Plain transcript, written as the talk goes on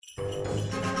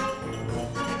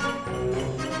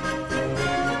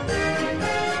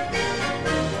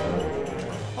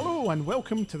and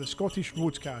welcome to the Scottish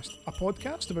Roadscast, a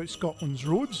podcast about Scotland's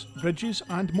roads, bridges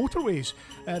and motorways.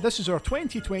 This is our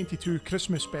 2022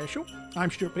 Christmas special.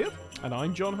 I'm Stuart Baird. And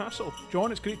I'm John Hassel.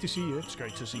 John, it's great to see you. It's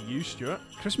great to see you, Stuart.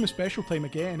 Christmas special time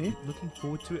again, eh? Looking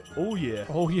forward to it all year.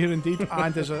 All year indeed,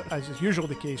 and as is usually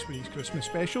the case with these Christmas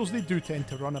specials, they do tend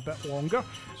to run a bit longer.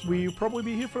 We'll probably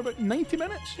be here for about 90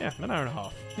 minutes. Yeah, an hour and a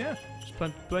half. Yeah.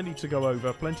 There's plenty to go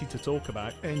over, plenty to talk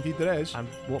about. Indeed there is. And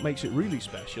what makes it really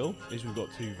special is we've got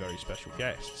two very special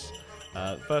guests.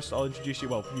 First, I'll introduce you.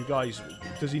 Well, you guys,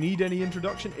 does he need any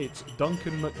introduction? It's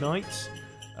Duncan McKnight,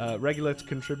 regular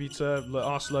contributor,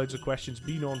 asked loads of questions,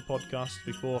 been on podcasts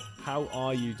before. How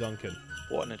are you, Duncan?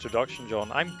 What an introduction,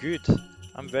 John. I'm good.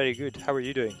 I'm very good. How are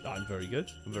you doing? I'm very good.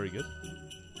 I'm very good.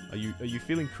 Are you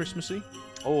feeling Christmassy?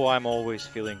 Oh, I'm always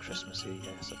feeling Christmassy.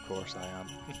 Yes, of course I am.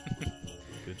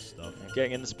 Good stuff.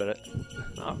 Getting in the spirit.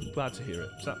 I'm glad to hear it.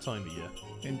 It's that time of year.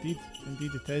 Indeed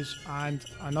it is. And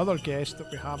another guest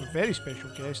that we have, a very special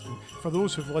guest, and for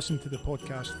those who've listened to the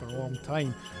podcast for a long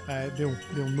time,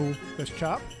 they'll know this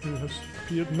chap who has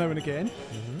appeared now and again.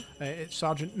 Mm-hmm. It's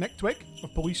Sergeant Nick Twigg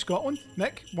of Police Scotland.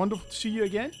 Nick, wonderful to see you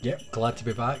again. Yep, glad to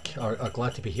be back, or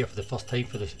glad to be here for the first time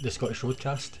for the Scottish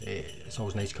Roadcast. It's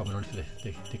always nice coming on for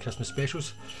the Christmas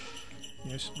specials.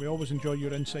 Yes, we always enjoy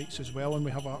your insights as well, and we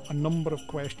have a number of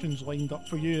questions lined up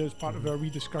for you as part of our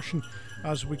wee discussion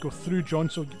as we go through, John.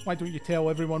 So why don't you tell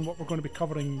everyone what we're going to be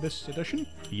covering this edition?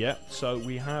 Yeah, so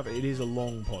it is a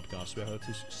long podcast. We have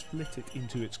to split it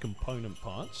into its component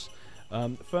parts.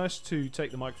 First to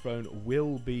take the microphone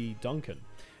will be Duncan.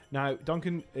 Now,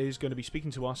 Duncan is going to be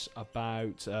speaking to us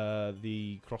about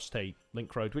the Cross Tay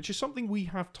Link Road, which is something we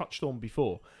have touched on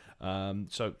before.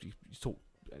 So you talk...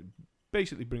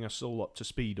 basically bring us all up to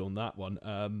speed on that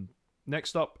one.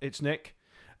 Next up, it's Nick,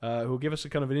 who will give us a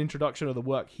kind of an introduction of the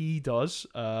work he does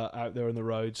out there on the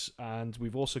roads, and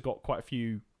we've also got quite a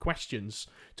few questions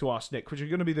to ask Nick, which are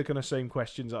going to be the kind of same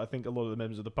questions that I think a lot of the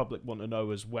members of the public want to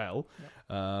know as well.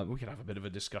 Yep. We can have a bit of a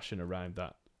discussion around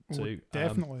that too.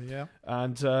 Definitely, yeah.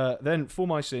 And then for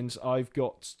my sins, I've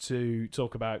got to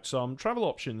talk about some travel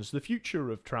options, the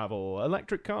future of travel,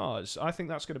 electric cars. I think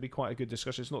that's going to be quite a good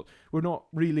discussion. We're not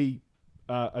really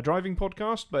a driving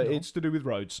podcast, but it's to do with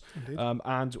roads.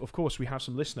 And of course we have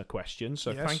some listener questions,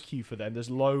 so thank you for them. There's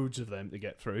loads of them to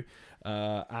get through.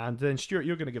 And then Stuart,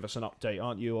 you're going to give us an update,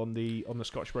 aren't you, on the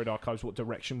Scottish Road Archives, what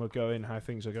direction we're going, how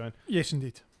things are going? Yes,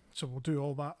 indeed. So we'll do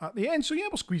all that at the end. So yeah,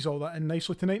 we'll squeeze all that in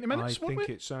nicely to 90 minutes. I think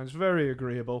it sounds very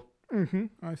agreeable.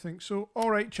 I think so. All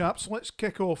right, chaps, let's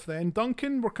kick off then.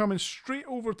 Duncan, we're coming straight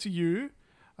over to you.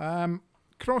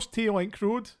 Cross Tay Link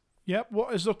Road. Yep,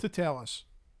 what is there to tell us?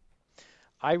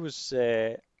 I was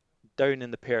down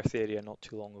in the Perth area not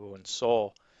too long ago and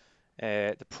saw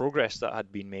the progress that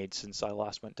had been made since I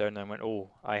last went down. And I went,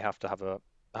 I have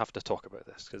to talk about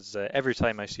this, because every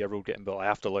time I see a road getting built, I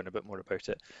have to learn a bit more about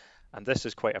it. And this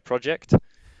is quite a project.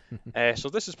 So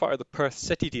this is part of the Perth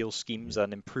City Deal schemes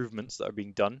and improvements that are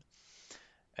being done.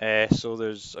 So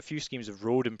there's a few schemes of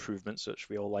road improvements which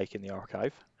we all like in the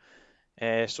archive.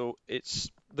 So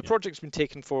the project's been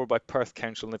taken forward by Perth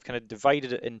Council, and they've kind of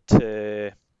divided it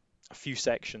into a few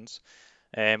sections.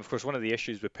 Of course, one of the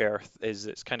issues with Perth is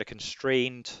it's kind of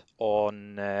constrained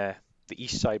on the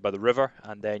east side by the river,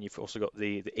 and then you've also got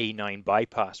the A9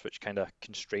 bypass, which kind of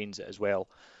constrains it as well.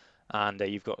 And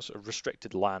you've got sort of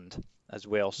restricted land as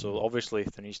well. So obviously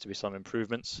there needs to be some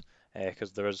improvements,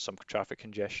 because there is some traffic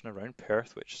congestion around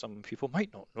Perth, which some people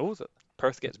might not know, that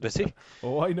Perth gets busy.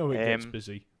 I know it gets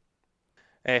busy.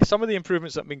 Some of the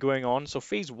improvements that have been going on. So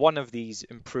phase one of these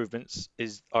improvements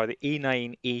are the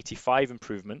A985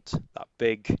 improvement,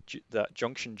 that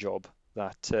junction job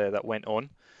that went on.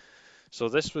 So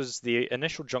this was the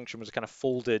initial junction was a kind of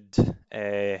folded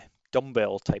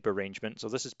dumbbell type arrangement. So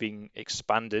this is being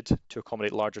expanded to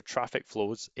accommodate larger traffic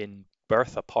flows in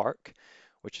Bertha Park,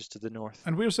 which is to the north.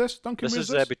 And where's this, Duncan? This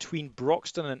is between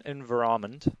Broxton and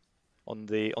Inverarmond. On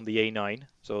the A9,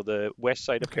 so the west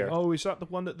side of Perth. Oh, is that the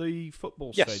one at the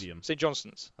football stadium? St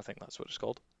Johnstone's, I think that's what it's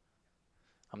called.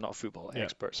 I'm not a football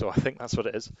expert, so I think that's what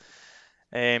it is.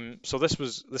 So this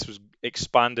was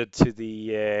expanded to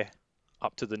the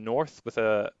up to the north with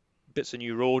bits of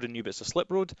new road and new bits of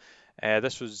slip road.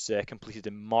 This was completed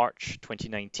in March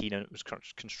 2019, and it was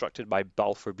constructed by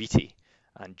Balfour Beatty,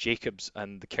 and Jacobs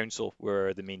and the council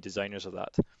were the main designers of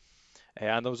that.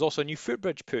 And there was also a new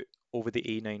footbridge put over the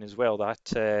A9 as well,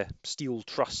 that steel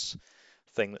truss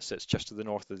thing that sits just to the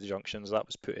north of the junctions, that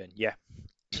was put in. Yeah.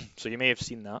 So you may have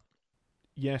seen that.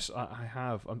 Yes, I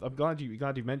have. I'm glad you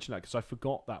mentioned that, because I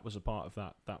forgot that was a part of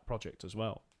that project as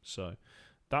well. So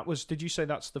that was. Did you say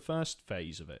that's the first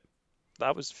phase of it?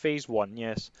 That was phase one,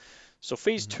 yes. So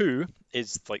phase two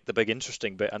is like the big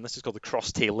interesting bit, and this is called the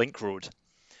Crosstay Link Road.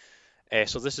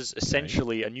 So this is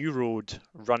essentially a new road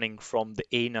running from the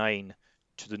A9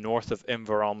 to the north of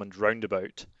Inveralmond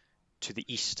roundabout to the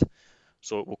east.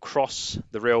 So it will cross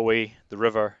the railway, the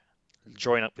river,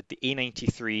 join up with the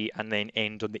A93, and then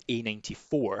end on the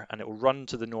A94, and it will run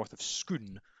to the north of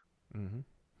Scone.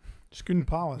 Scone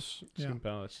Palace. Yeah. Scone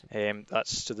Palace.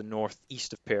 That's to the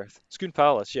northeast of Perth. Scone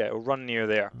Palace, yeah, it will run near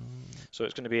there. So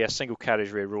it's going to be a single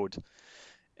carriageway road.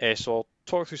 So I'll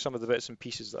talk through some of the bits and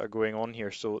pieces that are going on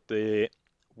here. So the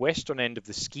western end of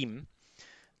the scheme,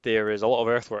 there is a lot of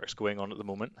earthworks going on at the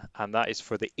moment, and that is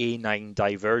for the A9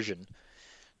 diversion.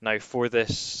 Now for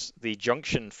this, the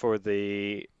junction for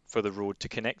the road to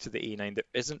connect to the A9, there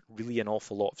isn't really an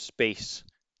awful lot of space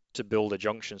to build a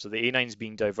junction. So the A9 is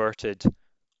being diverted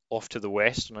off to the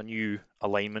west on a new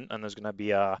alignment, and there's going to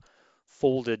be a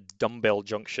folded dumbbell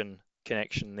junction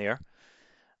connection there.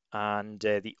 And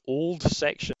the old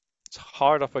section, it's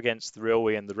hard up against the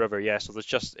railway and the river, yeah, so there's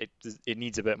just, it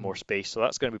needs a bit more space, so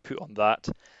that's going to be put on that.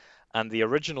 And the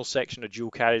original section of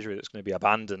dual carriageway that's going to be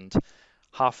abandoned,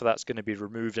 half of that's going to be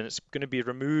removed, and it's going to be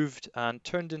removed and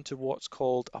turned into what's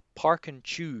called a park and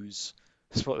choose,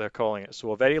 is what they're calling it.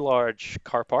 So a very large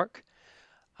car park,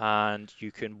 and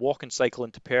you can walk and cycle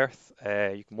into Perth,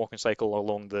 you can walk and cycle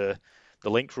along the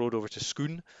link road over to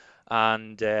Scone,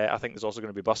 and I think there's also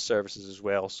going to be bus services as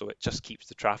well, so it just keeps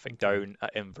the traffic down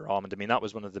at Inveralmond. I mean, that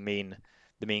was one of the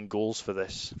main goals for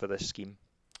this scheme.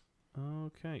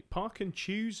 Okay, park and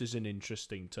choose is an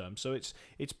interesting term. So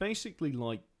it's basically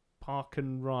like park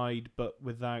and ride, but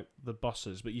without the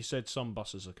buses. But you said some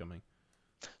buses are coming.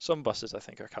 Some buses, I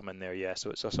think, are coming there, yeah.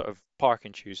 So it's a sort of park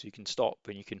and choose. So you can stop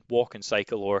and you can walk and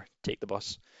cycle or take the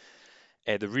bus.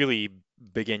 The really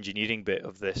big engineering bit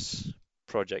of this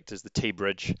project is the Tay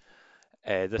Bridge.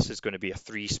 This is going to be a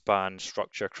 3-span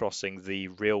structure crossing the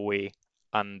railway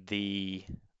and the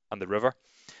river.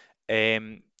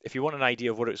 If you want an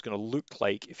idea of what it's going to look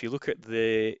like, if you look at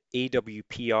the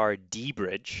AWPR D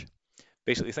Bridge,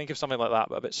 basically think of something like that,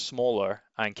 but a bit smaller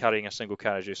and carrying a single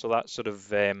carriageway. So that sort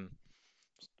of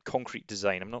concrete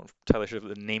design, I'm not entirely sure of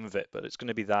the name of it, but it's going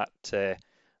to be that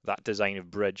design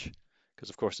of bridge, because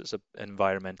of course it's an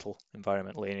environmental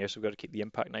area, so we've got to keep the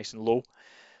impact nice and low.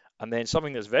 And then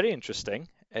something that's very interesting,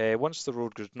 once the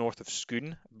road goes north of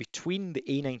Scone, between the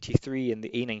A93 and the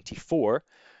A94,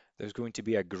 there's going to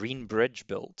be a green bridge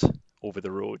built over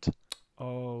the road.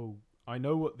 Oh, I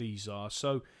know what these are.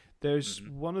 So there's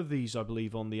one of these, I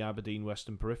believe, on the Aberdeen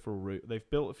Western Peripheral route. They've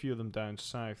built a few of them down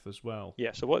south as well.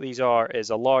 Yeah, so what these are is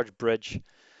a large bridge,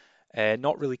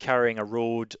 not really carrying a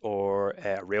road or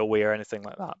a railway or anything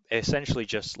like that. Essentially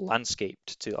just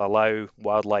landscaped to allow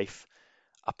wildlife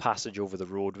a passage over the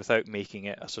road without making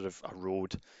it a sort of a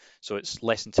road. So it's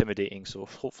less intimidating, so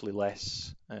hopefully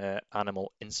less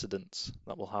animal incidents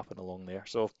that will happen along there.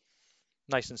 So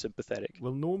nice and sympathetic.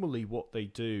 Well, normally what they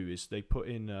do is they put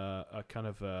in a kind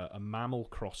of a mammal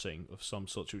crossing of some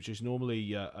sort, which is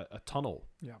normally a tunnel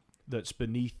that's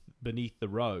beneath the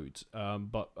road.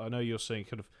 But I know you're saying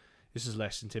kind of this is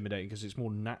less intimidating because it's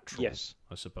more natural, yes,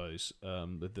 I suppose,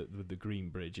 with the green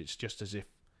bridge. It's just as if,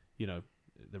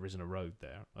 there isn't a road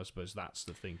there. I suppose that's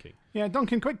the thinking. Yeah,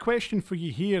 Duncan, quick question for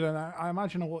you here, and I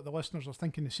imagine a lot of the listeners are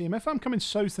thinking the same. If I'm coming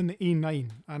south in the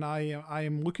A9 and I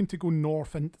am looking to go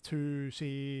north into,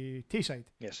 say, Tayside,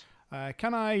 yes,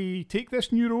 can I take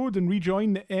this new road and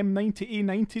rejoin the M9 to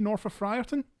A90 north of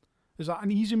Friarton? Is that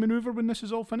an easy manoeuvre when this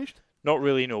is all finished? Not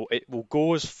really, no. It will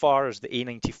go as far as the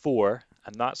A94,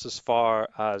 and that's as far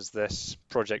as this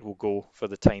project will go for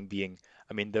the time being.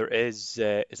 I mean, there is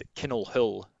it Kinnell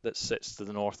Hill that sits to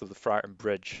the north of the Friarton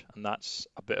Bridge, and that's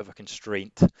a bit of a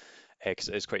constraint because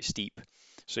it is quite steep.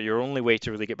 So your only way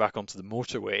to really get back onto the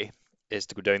motorway is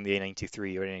to go down the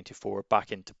A93 or A94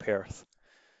 back into Perth.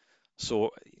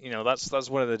 So, that's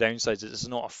one of the downsides. It's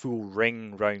not a full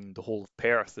ring round the whole of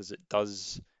Perth as it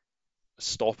does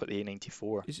stop at the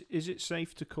A94. Is it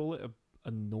safe to call it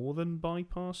a northern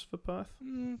bypass for Perth?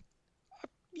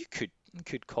 You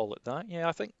could call it that. Yeah,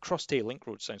 I think Crosstay Link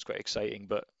Road sounds quite exciting,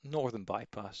 but northern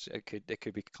bypass, it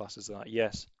could be classed as that.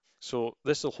 Yes. So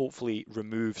this will hopefully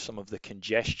remove some of the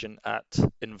congestion at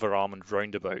Inveralmond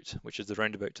roundabout, which is the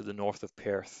roundabout to the north of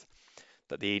Perth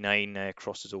that the A9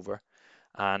 crosses over.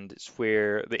 And it's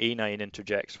where the A9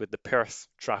 interjects with the Perth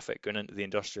traffic going into the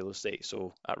industrial estate.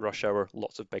 So at rush hour,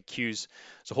 lots of big queues.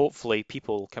 So hopefully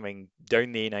people coming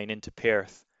down the A9 into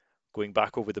Perth, going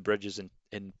back over the bridges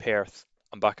in Perth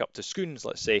and back up to Scoons,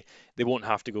 let's say, they won't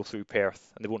have to go through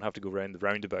Perth and they won't have to go around the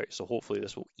roundabout. So hopefully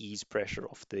this will ease pressure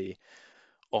off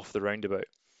the roundabout.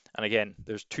 And again,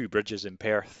 there's 2 bridges in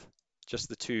Perth, just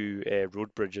the two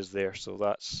road bridges there, so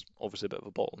that's obviously a bit of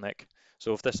a bottleneck.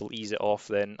 So if this will ease it off,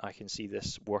 then I can see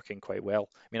this working quite well.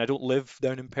 I mean, I don't live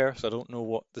down in Perth, so I don't know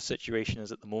what the situation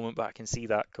is at the moment, but I can see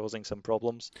that causing some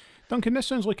problems. Duncan, this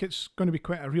sounds like it's going to be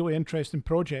quite a really interesting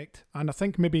project, and I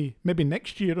think maybe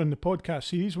next year on the podcast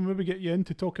series we'll maybe get you in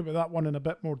to talk about that one in a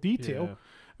bit more detail. Yeah.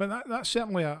 But that's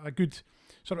certainly a good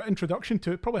sort of introduction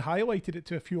to it. Probably highlighted it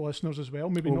to a few listeners as well.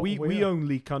 Maybe well, not we aware.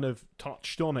 only kind of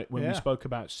touched on it when we Yeah. spoke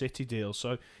about City Deal.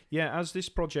 So yeah, as this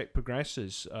project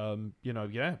progresses,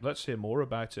 let's hear more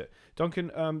about it.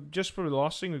 Duncan, just for the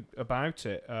last thing about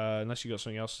it, unless you got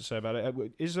something else to say about it,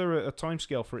 is there a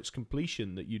timescale for its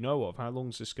completion that you know of? How long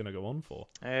is this going to go on for?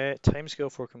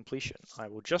 Timescale for completion. I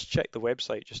will just check the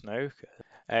website just now.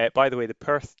 By the way, the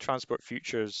Perth Transport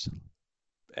Futures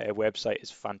website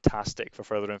is fantastic for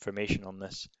further information on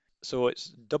this. So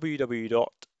it's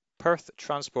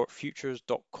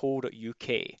www.perthtransportfutures.co.uk,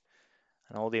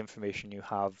 and all the information you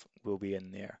have will be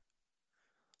in there.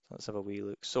 Let's have a wee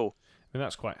look. So I mean,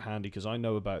 that's quite handy because I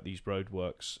know about these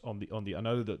roadworks on the. I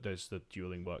know that there's the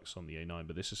dueling works on the A9,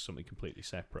 but this is something completely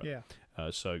separate. Yeah.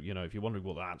 So if you're wondering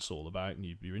what that's all about and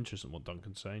you're interested in what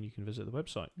Duncan's saying, you can visit the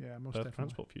website. Yeah, most Perth definitely.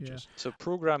 Transport Futures. So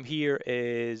program here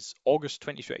is August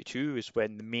 2022 is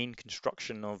when the main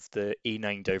construction of the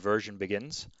A9 diversion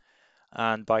begins.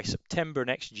 And by September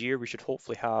next year, we should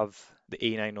hopefully have the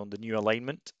A9 on the new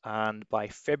alignment. And by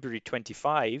February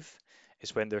 25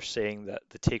 is when they're saying that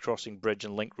the Tay Crossing Bridge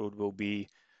and Link Road will be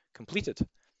completed.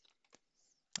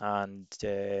 And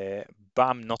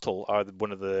BAM Nuttall are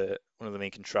one of the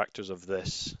main contractors of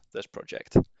this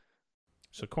project.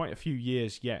 So quite a few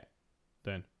years yet,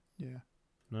 then. Yeah.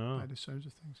 No. By the sounds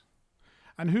of things.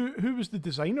 And who was the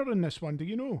designer in this one? Do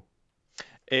you know?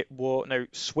 Now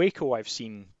Swaco I've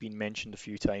seen being mentioned a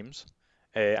few times.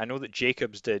 I know that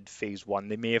Jacobs did phase 1.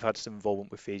 They may have had some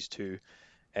involvement with phase 2.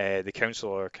 The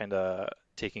council are kind of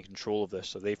taking control of this,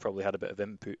 so they've probably had a bit of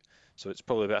input. So it's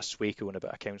probably a bit of Swaco and a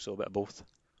bit of council, a bit of both,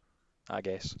 I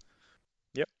guess.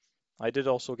 Yep. I did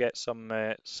also get some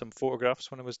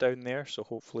photographs when I was down there, so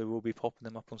hopefully we'll be popping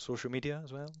them up on social media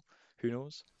as well. Who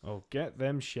knows? Oh, get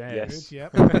them shared. Yes. Good,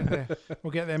 yep.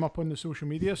 We'll get them up on the social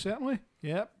media, certainly.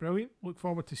 Yeah, brilliant. Look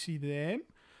forward to see them.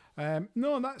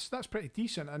 No, that's pretty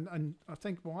decent, and I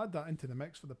think we'll add that into the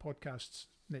mix for the podcasts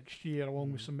next year,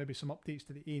 along with some updates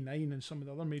to the A9 and some of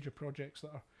the other major projects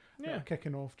that are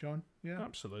kicking off, John. Yeah,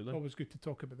 Absolutely. always good to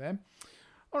talk about them.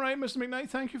 All right, Mr. McKnight,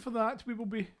 thank you for that. We will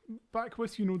be back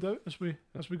with you, no doubt, as we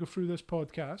go through this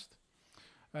podcast.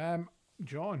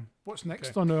 John, what's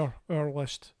next on our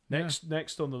list?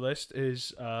 Next on the list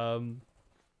is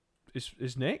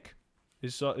Nick,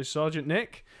 is Sergeant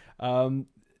Nick.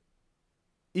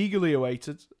 Eagerly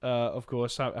awaited, of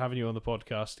course, having you on the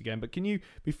podcast again. But can you,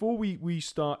 before we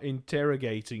start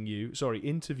interviewing you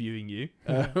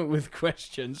with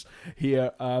questions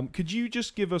here, could you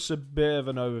just give us a bit of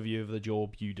an overview of the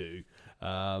job you do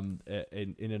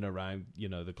in and around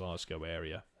the Glasgow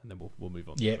area, and then we'll move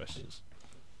on to the questions.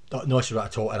 No issue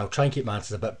at all, and I'll try and keep my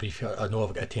answers a bit brief. I know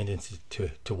I've got a tendency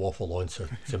to waffle on, so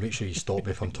make sure you stop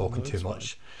me if I'm talking too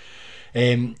much.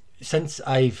 Since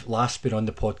I've last been on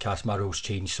the podcast, my role's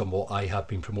changed somewhat. I have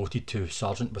been promoted to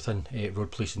sergeant within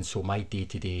road policing, so my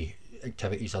day-to-day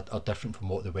activities are different from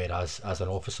what they were as an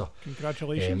officer.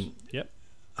 Congratulations. Yep.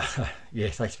 Yeah,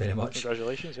 thanks very much.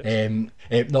 Congratulations.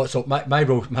 Yes. No, so my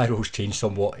role's changed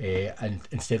somewhat, and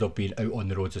instead of being out on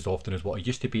the roads as often as what I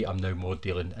used to be, I'm now more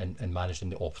dealing and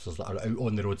managing the officers that are out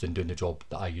on the roads and doing the job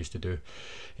that I used to do.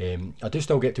 I do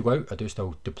still get to go out, I do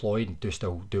still deploy and do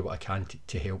still do what I can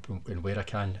to help and where I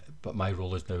can, but my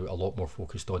role is now a lot more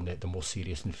focused on the more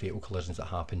serious and fatal collisions that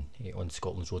happen on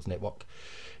Scotland's roads network,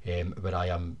 where I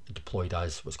am deployed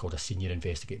as what's called a senior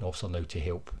investigating officer now to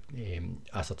help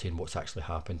ascertain what's actually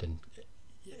happened and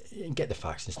get the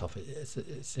facts and stuff.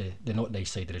 It's the not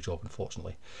nice side of the job,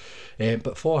 unfortunately.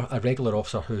 But for a regular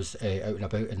officer who's out and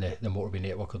about in the motorway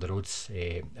network or the roads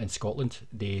in Scotland,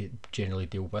 they generally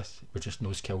deal with reduced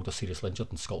nose killed or seriously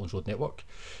injured in Scotland's road network.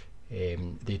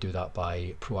 They do that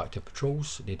by proactive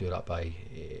patrols. They do that by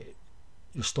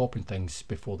stopping things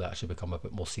before they actually become a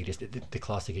bit more serious. The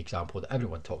classic example that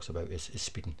everyone talks about is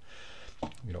speeding.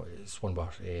 It's one where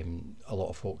a lot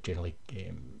of folk generally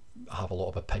have a lot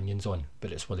of opinions on,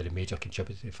 but it's one of the major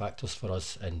contributing factors for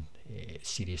us in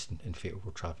serious and fatal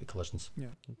road traffic collisions. Yeah.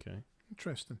 Okay.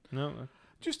 Interesting. No.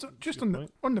 Just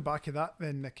on the back of that,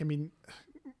 then, Nick. I mean,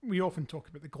 we often talk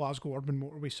about the Glasgow urban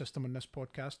motorway system on this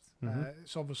podcast.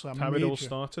 It's obviously how it all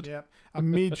started. Yeah, a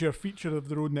major feature of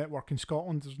the road network in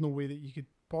Scotland. There's no way that you could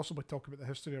possibly talk about the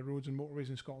history of roads and motorways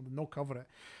in Scotland and not cover it.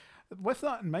 With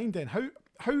that in mind, then, how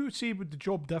say would the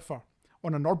job differ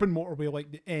on an urban motorway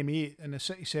like the M8 in a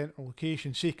city centre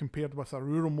location, say compared with a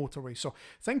rural motorway. So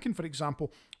thinking, for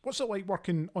example, what's it like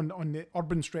working on the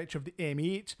urban stretch of the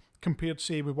M8 compared,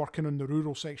 say, with working on the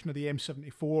rural section of the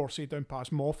M74, say down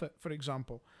past Moffat, for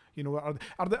example? You know,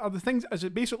 are the things, is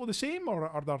it basically the same, or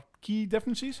are there key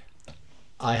differences?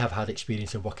 I have had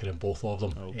experience in working in both of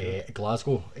them. Okay.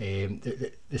 Glasgow,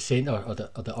 the centre or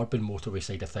the urban motorway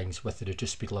side of things, with the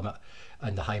reduced speed limit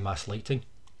and the high mass lighting,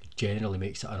 generally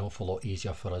makes it an awful lot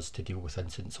easier for us to deal with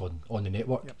incidents on the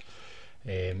network. Yep.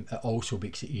 It also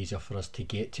makes it easier for us to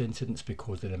get to incidents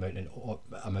because of the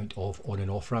amount of on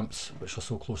and off ramps which are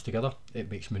so close together.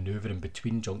 It makes manoeuvring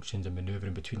between junctions and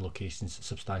manoeuvring between locations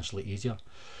substantially easier,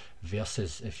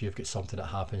 versus if you've got something that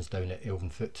happens down at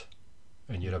Elvenfoot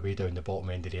and you're away down the bottom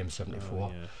end of the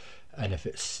M74, and if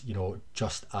it's, you know,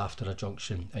 just after a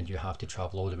junction and you have to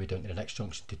travel all the way down to the next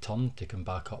junction to turn to come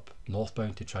back up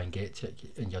northbound to try and get to it,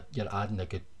 and you're adding a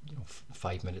good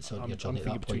 5 minutes on your journey at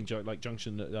that point. Between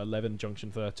junction 11,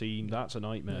 junction 13, that's a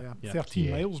nightmare. Yeah.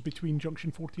 13 miles between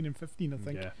junction 14 and 15, I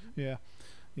think. Yeah.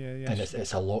 And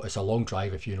it's a long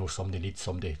drive if you know somebody needs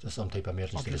some type of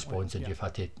emergency response, and you've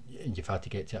had to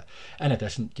get to it. In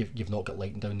addition, you've not got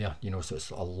lighting down there, you know, so it's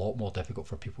a lot more difficult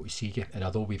for people to see you. And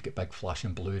although we've got big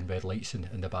flashing blue and red lights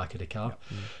in the back of the car,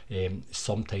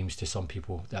 sometimes to some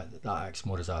people that acts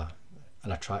more as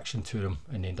an attraction to them,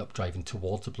 and end up driving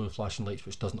towards the blue flashing lights,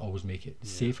 which doesn't always make it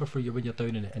safer for you when you're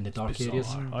down in the dark areas.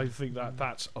 I think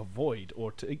that's avoid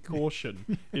or take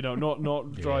caution. You know,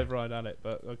 not drive right at it.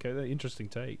 But okay, interesting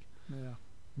take.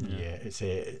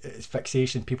 It's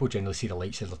fixation. People generally see the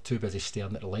lights and they're too busy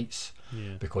staring at the lights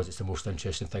because it's the most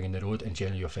interesting thing in the road, and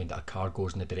generally you'll find that a car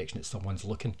goes in the direction that someone's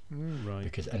looking,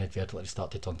 because inadvertently they start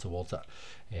to turn towards it.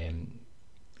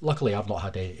 Luckily, I've not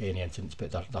had any incidents, but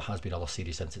there has been other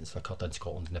serious incidents that occurred in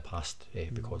Scotland in the past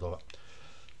because of it.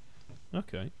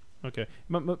 Okay.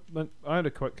 I had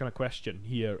a quick kind of question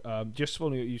here. Just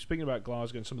following you speaking about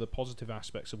Glasgow and some of the positive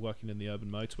aspects of working in the urban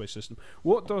motorway system,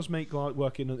 what does make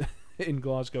working in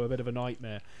Glasgow a bit of a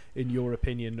nightmare, in your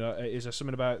opinion? Is there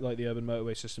something about like the urban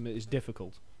motorway system that is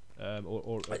difficult?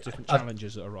 Or different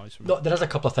challenges that arise from it? There is a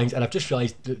couple of things, and I've just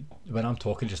realised that when I'm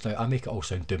talking just now, I make it all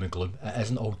sound doom and gloom. It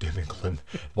isn't all doom and gloom.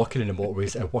 Working in the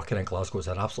motorways and working in Glasgow is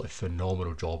an absolutely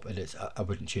phenomenal job, and I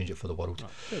wouldn't change it for the world.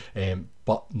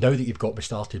 But now that you've got me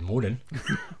started moaning,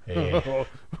 we're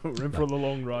in for the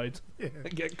long ride.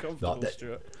 Get comfortable,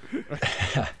 Stuart.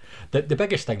 The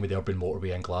biggest thing with the urban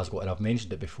motorway in Glasgow, and I've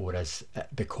mentioned it before, is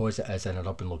because it is in an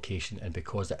urban location and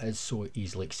because it is so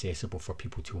easily accessible for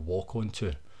people to walk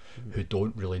onto, who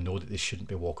don't really know that they shouldn't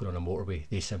be walking on a motorway.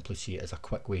 They simply see it as a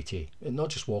quick way to not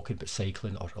just walking but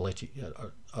cycling or electric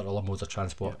or other modes of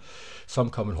transport.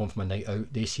 Some coming home from a night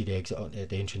out, they see the exit onto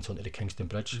the entrance onto the Kingston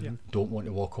Bridge, don't want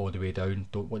to walk all the way down,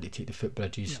 don't want to take the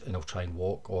footbridges, and they'll try and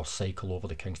walk or cycle over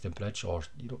the Kingston Bridge, or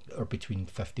or between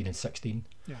 15 and 16.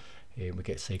 We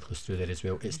get cyclists through there as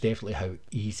well. It's definitely how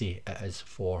easy it is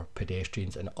for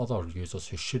pedestrians and other users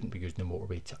who shouldn't be using the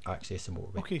motorway to access the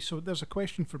motorway. Okay, so there's a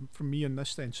question from me on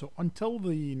this then. So until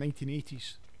the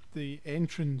 1980s, the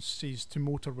entrances to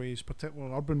motorways,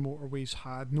 particularly urban motorways,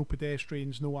 had no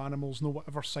pedestrians, no animals, no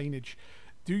whatever signage.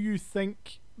 Do you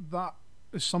think that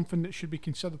is something that should be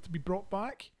considered to be brought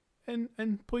back in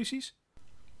places?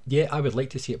 Yeah, I would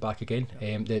like to see it back again.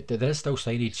 There is still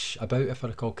signage about, if I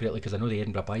recall correctly, because I know the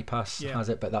Edinburgh bypass has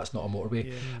it, but that's not a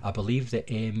motorway. I believe the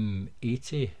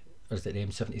M80, or is it the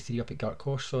M73 up at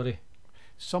Gartcosh, sorry?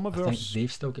 Some of I our think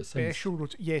they've still got signs. special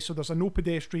roads, so there's a no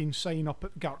pedestrian sign up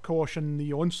at Gartcosh and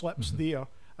the on-slips there,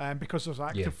 because there's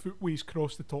active footways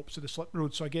across the tops of the slip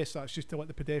roads, so I guess that's just to let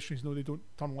the pedestrians know they don't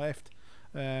turn left.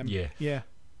 But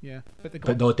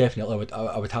no, definitely,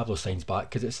 I would have those signs back,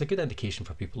 because it's a good indication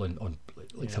for people on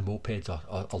like some mopeds or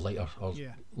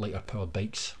lighter powered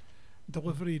bikes.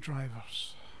 Delivery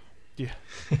drivers. Yeah.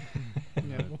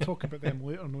 We'll talk about them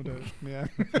later, no doubt. Yeah.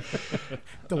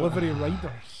 Delivery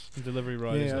riders. Delivery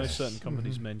riders, no certain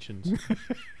companies mentioned.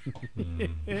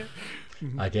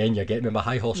 Again, you're getting me my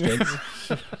high horse, gents.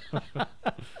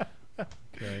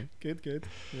 Okay. Good.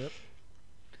 Yep.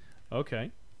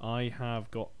 Okay. I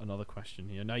have got another question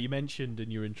here. Now, you mentioned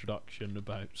in your introduction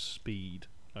about speed,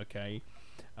 okay?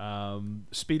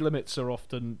 Speed limits are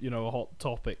often, a hot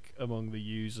topic among the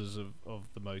users of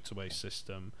the motorway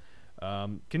system.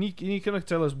 Can you kind of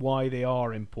tell us why they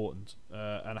are important,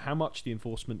 and how much the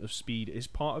enforcement of speed is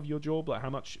part of your job? Like,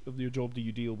 how much of your job do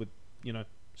you deal with,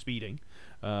 speeding?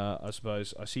 I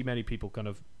suppose I see many people kind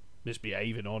of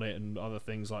misbehaving on it and other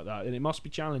things like that, and it must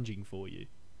be challenging for you.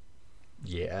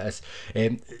 Yeah, it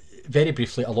is. Very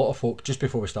briefly, a lot of folk, just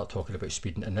before we start talking about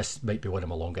speeding, and this might be one of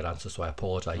my longer answers, so I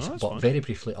apologise, but fine. very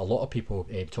briefly, a lot of people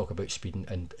talk about speeding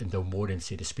and they'll moan and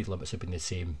say the speed limits have been the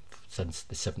same since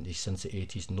the 70s, since the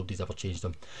 80s, nobody's ever changed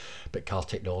them, but car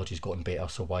technology's gotten better,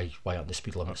 so why aren't the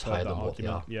speed limits higher than what they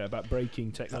are? Yeah, about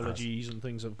braking technologies and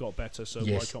things have got better, so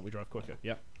why can't we drive quicker?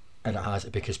 Yeah. And it has,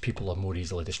 because people are more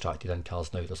easily distracted in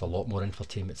cars now. There's a lot more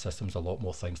infotainment systems, a lot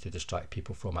more things to distract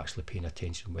people from actually paying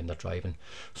attention when they're driving.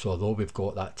 So although we've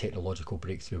got that technological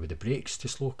breakthrough with the brakes to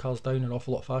slow cars down an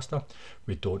awful lot faster,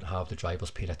 we don't have the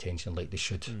drivers paying attention like they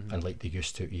should and like they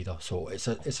used to either. So it's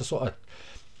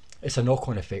a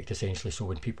knock-on effect essentially. So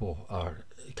when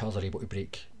cars are able to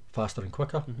brake faster and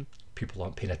quicker, people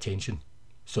aren't paying attention.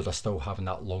 So they're still having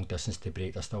that long distance to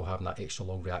brake, they're still having that extra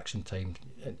long reaction time,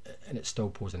 and it's still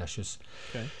posing issues.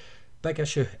 Okay. Big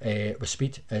issue with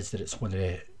speed is that it's one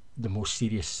of the most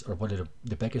serious, or one of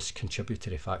the biggest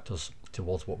contributory factors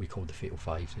towards what we call the fatal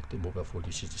five, the mobile phone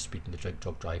usage, the speed and the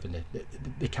drug driving,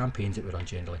 the campaigns that we run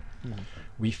generally.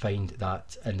 We find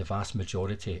that in the vast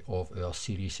majority of our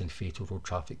serious and fatal road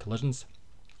traffic collisions,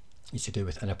 it's to do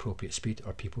with inappropriate speed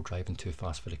or people driving too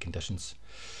fast for the conditions.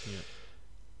 Yeah.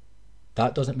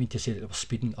 That doesn't mean to say that they were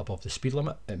speeding above the speed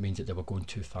limit. It means that they were going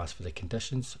too fast for the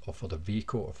conditions or for their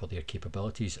vehicle or for their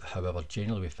capabilities. However,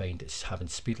 generally we find it's having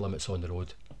speed limits on the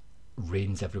road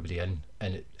reins everybody in,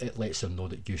 and it lets them know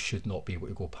that you should not be able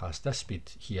to go past this speed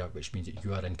here, which means that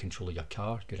you are in control of your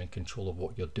car, you're in control of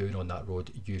what you're doing on that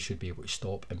road. You should be able to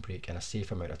stop and brake in a safe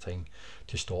amount of time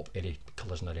to stop any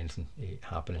collision or anything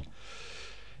happening.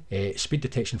 Speed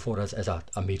detection for us is a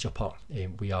major part.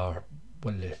 We are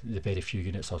one of the very few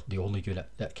units, or the only unit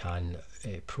that can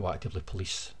proactively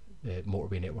police the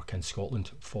motorway network in Scotland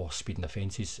for speeding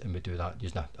offences, and we do that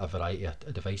using a variety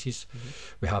of devices.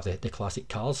 We have the classic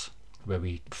cars where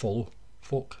we follow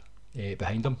folk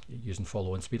behind them using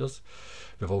follow-on speeders.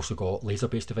 We've also got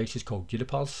laser-based devices called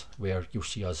Unipars, where you'll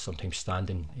see us sometimes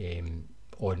standing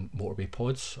on motorway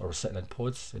pods, or sitting in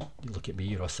pods, and you look at me,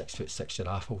 you're a 6'6"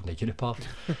 giraffe holding a Unipar,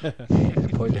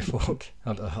 pointing at folk.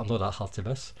 I'm not that hard to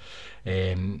miss.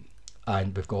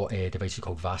 And we've got devices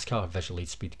called VASCAR, Visual Aid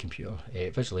Speed Computer,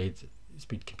 Visual Aid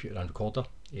Speed Computer and Recorder,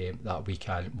 that we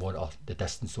can monitor the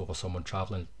distance over someone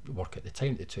travelling, work at the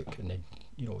time they took, and then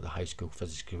the high school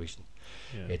physics equation,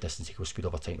 distance equals speed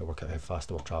over time to work out how fast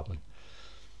they were travelling.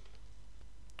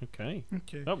 Okay.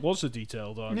 That was a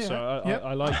detailed answer. Yeah.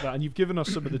 I like that, and you've given us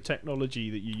some of the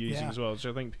technology that you're using as well, so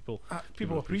I think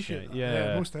people appreciate that.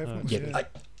 Yeah, most definitely.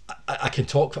 I can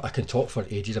talk for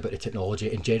ages about the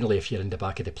technology, and generally if you're in the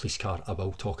back of the police car I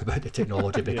will talk about the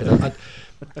technology, because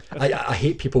I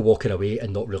hate people walking away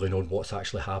and not really knowing what's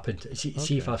actually happened.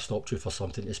 See if I've stopped you for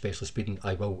something, especially speeding,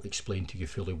 I will explain to you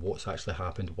fully what's actually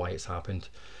happened, why it's happened.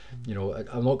 I'm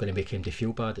not going to make anybody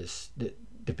feel bad.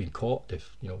 They've been caught.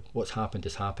 What's happened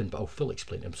has happened, but I'll fully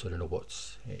explain to them so they know what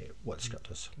the script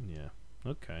is. Yeah.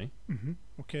 Okay.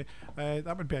 Okay.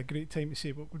 That would be a great time to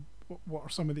say what are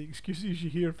some of the excuses you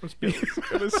hear for speed. I was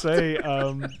going to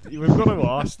say, we've got to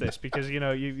ask this because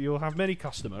you'll have many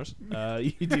customers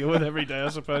you deal with every day, I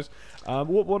suppose.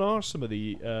 What are some of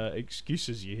the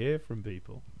excuses you hear from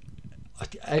people?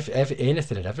 If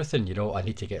anything and everything, I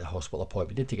need to get a hospital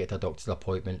appointment, I need to get a doctor's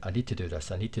appointment, I need to do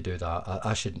this, I need to do that,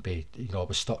 I shouldn't be, I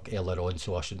was stuck earlier on,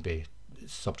 so I shouldn't be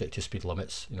subject to speed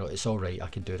limits. It's all right, I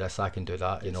can do this, I can do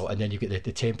that, and then you get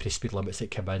the temporary speed limits that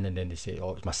come in, and then they say,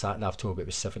 oh, it was my sat nav told me it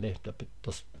was 70.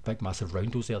 There's big massive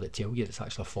roundels there that tell you it's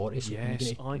actually 40. So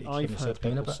yes, I've heard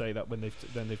people say that when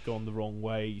they've gone the wrong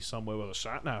way somewhere with a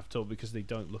sat nav told because they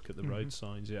don't look at the road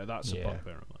signs. Yeah, that's a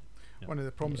bugbear of mine. Yeah. One of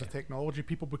the problems with technology,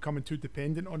 people becoming too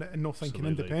dependent on it and not thinking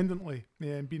independently,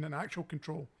 and being in actual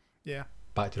control. Yeah.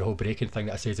 Back to the whole braking thing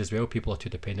that I says as well, people are too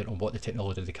dependent on what the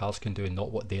technology of the cars can do and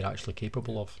not what they're actually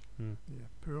capable of. Yeah,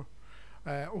 poor.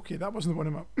 Okay, that wasn't one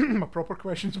of my my proper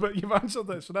questions, but you've answered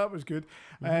it, so that was good.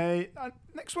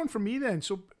 Next one for me then.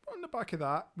 So on the back of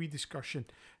that wee discussion,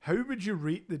 how would you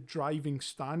rate the driving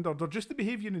standard or just the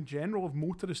behaviour in general of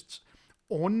motorists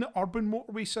on the urban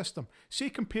motorway system, say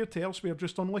compared to elsewhere,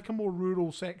 just on like a more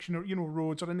rural section or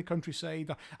roads or in the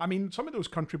countryside? I mean, some of those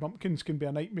country bumpkins can be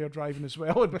a nightmare driving as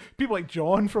well. And people like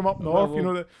John from up north,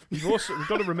 we've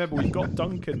got to remember we've got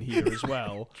Duncan here as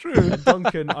well. True. And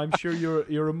Duncan, I'm sure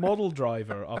you're a model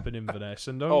driver up in Inverness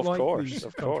and don't these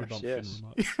country bumpkins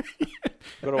much.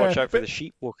 Got to watch out for the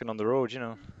sheep walking on the road,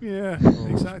 Yeah,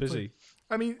 exactly. Busy.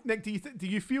 I mean, Nick, do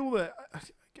you feel that?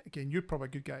 Again, you're probably a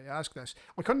good guy to ask this.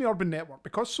 Like on the urban network,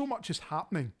 because so much is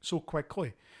happening so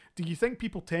quickly, do you think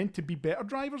people tend to be better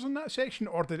drivers in that section,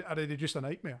 or are they just a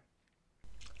nightmare?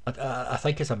 I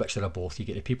think it's a mixture of both. You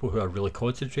get the people who are really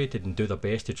concentrated and do their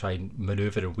best to try and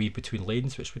manoeuvre and weave between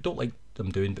lanes, which we don't like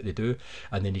them doing, but they do.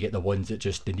 And then you get the ones that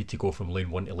just, they need to go from lane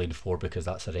 1 to lane 4 because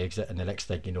that's their exit, and the next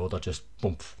thing you know, they're just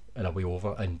boomp and away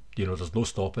over, and you know, there's no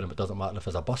stopping them. It doesn't matter if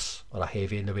there's a bus or a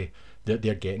heavy in the way,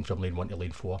 they're getting from lane 1 to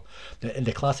lane 4. And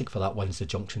the classic for that one's the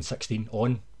junction 16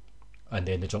 on, and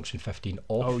then the junction 15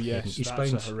 off. Oh yes,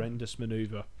 eastbound. That's a horrendous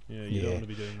manoeuvre. Yeah, you don't want to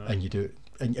be doing that. And you do,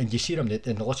 and you see them, and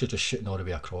they're literally just shooting all the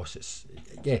way across. It's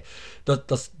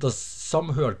there's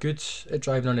some who are good at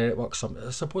driving on the network. Some,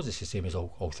 I suppose it's the same as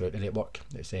all throughout the network.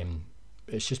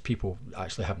 It's just people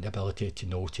actually having the ability to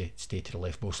know to stay to the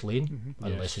leftmost lane,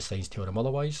 unless the signs tell them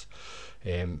otherwise.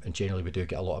 And generally, we do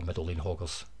get a lot of middle lane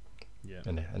hoggers. Yeah.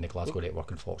 In the Glasgow network,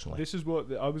 unfortunately. This is what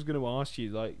I was going to ask you.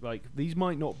 Like these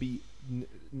might not be.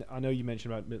 I know you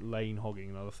mentioned about lane hogging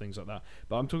and other things like that,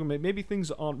 but I'm talking about maybe things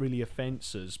that aren't really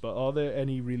offences. But are there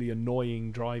any really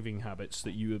annoying driving habits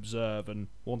that you observe and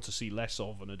want to see less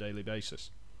of on a daily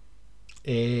basis?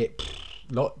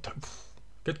 Not.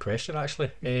 Good question,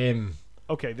 actually.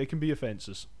 Okay, they can be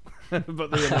offences,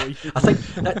 but they annoy you. I think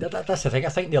that's the thing. I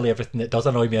think nearly everything that does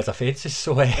annoy me is offences.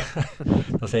 So, as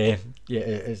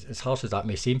harsh as that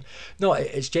may seem, no,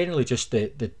 it's generally just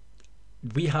the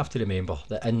we have to remember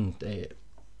that in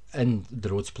the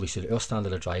roads police, our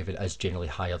standard of driving is generally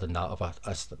higher than that of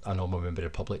a normal member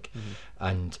of the public,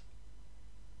 and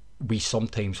we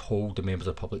sometimes hold the members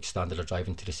of the public standard of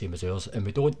driving to the same as ours, and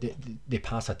we don't. They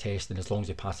pass a test, and as long as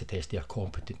they pass the test, they are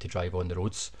competent to drive on the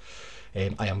roads.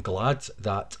 I am glad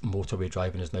that motorway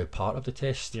driving is now part of the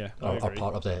test, or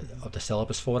part of the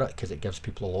syllabus for it, because it gives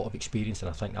people a lot of experience, and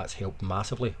I think that's helped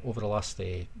massively over the last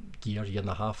year and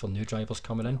a half for new drivers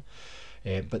coming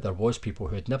in. But there was people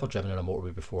who had never driven on a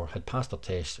motorway before, had passed their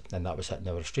test, and that was hitting.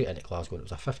 They were straight into Glasgow, and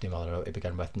it was a 50 mile an hour to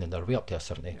begin with, and then they were way up to a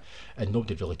 70, and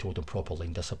nobody really told them proper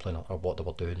lane discipline or what they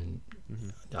were doing,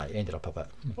 and it ended up a bit.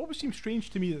 It always seems strange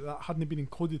to me that hadn't been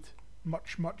included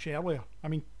much earlier. I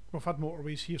mean, we've had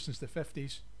motorways here since the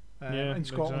 50s. In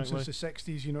Scotland since the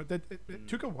 60s, you know, it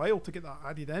took a while to get that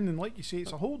added in, and like you say,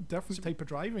 it's a whole different type of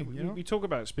driving. You know, we talk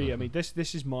about speed. I mean,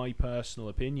 this is my personal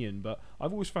opinion, but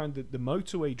I've always found that the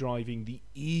motorway driving, the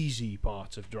easy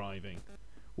part of driving,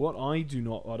 what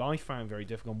I found very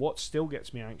difficult, and what still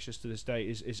gets me anxious to this day,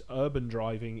 is urban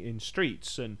driving in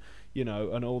streets, and you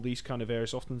know, and all these kind of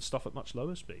areas, often stuff at much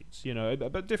lower speeds, you know,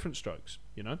 but different strokes,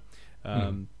 you know.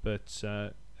 But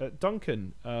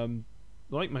Duncan,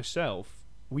 like myself.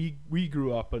 We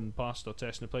grew up and passed our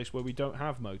test in a place where we don't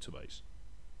have motorways.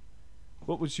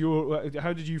 What was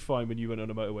how did you find when you went on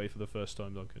a motorway for the first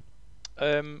time, Duncan?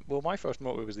 Well, my first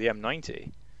motorway was the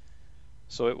M90,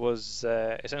 so it was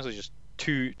essentially just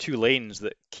two lanes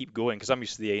that keep going, because I'm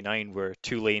used to the A9 where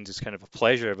 2 lanes is kind of a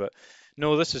pleasure, but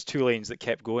no, this is 2 lanes that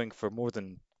kept going for more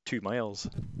than 2 miles.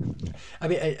 I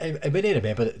mean, I really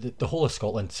remember that the whole of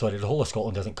Scotland. Sorry, the whole of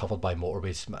Scotland isn't covered by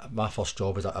motorways. My first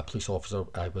job as a police officer,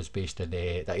 I was based in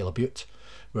the Isle of Bute,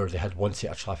 where they had 1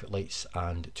 set of traffic lights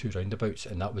and 2 roundabouts,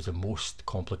 and that was the most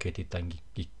complicated thing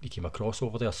you came across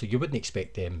over there. So you wouldn't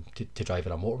expect them to drive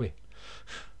in a motorway.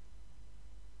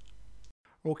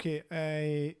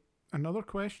 Okay, another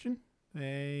question. Have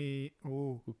you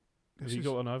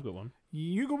got one? I've got one.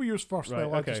 You go with yours first. Right,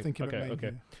 while I just think about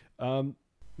mine.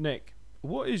 Nick,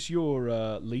 what is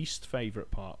your least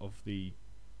favourite part of the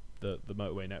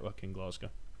motorway network in Glasgow?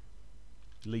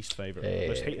 Least favourite,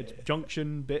 most hated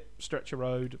junction bit, stretch of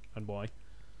road, and why?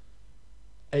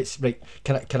 It's right.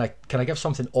 Can I give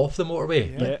something off the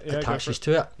motorway that attaches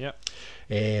to it?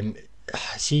 Yeah.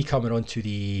 See, coming onto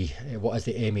the what is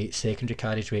the M8 secondary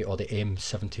carriageway or the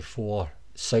M74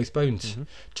 southbound,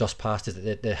 just past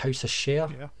the House of Share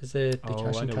is the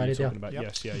cash and carry there.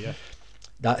 Yes, yeah.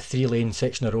 That 3-lane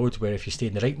section of road where if you stay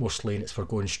in the rightmost lane, it's for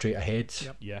going straight ahead.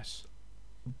 Yep. Yes.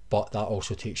 But that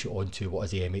also takes you on to what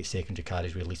is the M8 secondary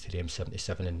carriageway leads to the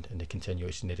M77 and the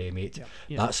continuation of the M8. Yep.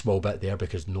 That small bit there,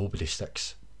 because nobody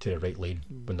sticks to the right lane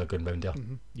when they're going round there.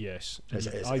 Yes. I've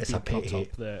been cut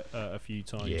up there a few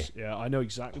times. Yeah, I know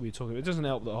exactly what you're talking about. It doesn't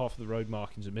help that half of the road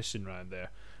markings are missing around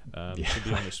there, to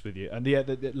be honest with you. And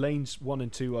the lanes 1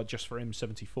 and 2 are just for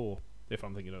M74, if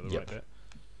I'm thinking of the right bit.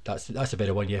 That's a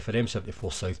better one, for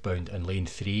M74 southbound, and lane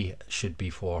 3 should be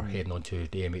for heading onto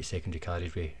the M8 secondary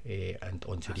carriageway and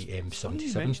onto the M77. Funny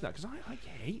you mention that, because I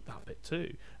hate that bit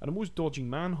too, and I'm always dodging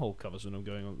manhole covers when I'm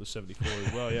going on the 74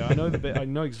 as well. Yeah, I know the bit. I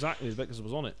know exactly the bit because I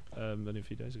was on it only a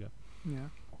few days ago.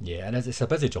 Yeah, and it's a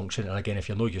busy junction, and again, if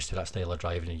you're not used to that style of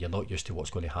driving and you're not used to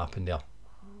what's going to happen there,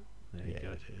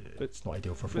 it's not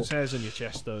ideal for folks. Puts hairs on your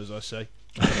chest, though, as I say.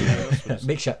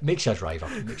 Makes you a driver.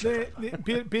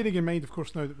 Bearing in mind, of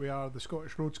course, now that we are the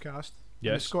Scottish Roadscast, in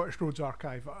the Yes. Scottish Roads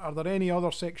Archive. Are there any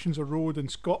other sections of road in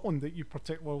Scotland that you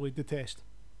particularly detest?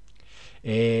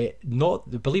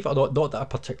 Not, believe it or not that I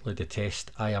particularly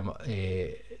detest. I am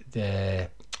the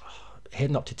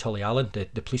heading up to Tullyallen,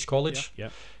 the police college. Yeah.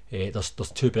 There's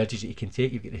two bridges that you can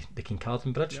take. You've got the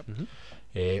Kincardine Bridge. Yep.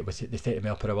 With the 30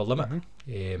 mile per hour limit.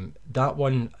 That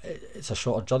one, it's a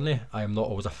shorter journey. I am not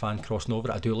always a fan crossing over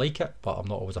it. I do like it, but I'm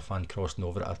not always a fan crossing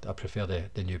over it. I prefer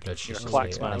the new bridge. You're a It's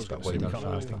Clacks a man. nice bit wider and I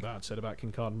faster. think that said about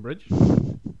Kincardine Bridge.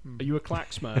 Are you a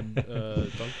Clacks man,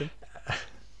 Duncan?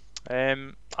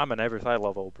 I'm an everything. I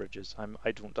love all bridges.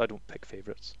 I don't pick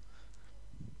favourites.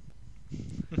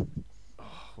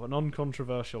 What an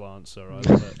uncontroversial answer. I love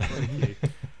it. Thank you.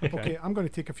 Okay, I'm going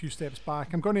to take a few steps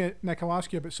back. I'm going to, Nick, I'll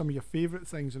ask you about some of your favourite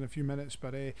things in a few minutes,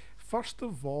 but first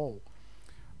of all,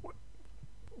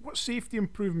 what safety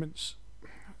improvements,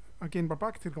 again, we're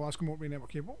back to the Glasgow Motorway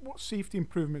Network here, what safety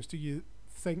improvements do you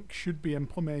think should be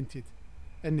implemented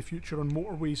in the future on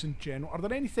motorways in general? Are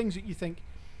there any things that you think,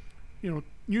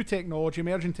 new technology,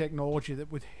 emerging technology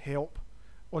that would help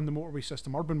on the motorway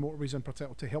system, urban motorways in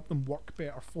particular, to help them work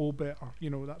better, flow better,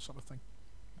 that sort of thing?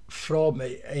 From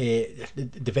the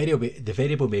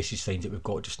variable message signs that we've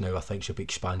got just now, I think should be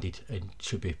expanded and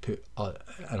should be put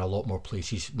in a lot more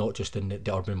places, not just in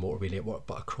the urban motorway network,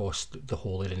 but across the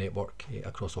whole area network,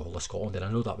 across the whole of Scotland. And I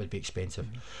know that would be expensive,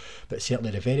 but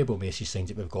certainly the variable message signs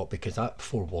that we've got, because that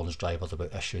forewarns drivers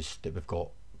about issues that we've got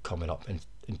coming up and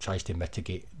tries to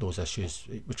mitigate those issues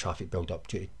with traffic build up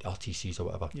due to RTCs or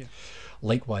whatever.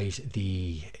 Likewise,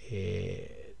 the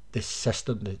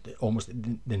system, almost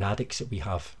the NADICs that we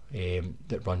have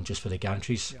that run just for the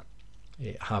gantries,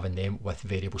 having them with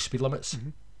variable speed limits,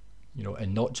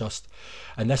 and not just,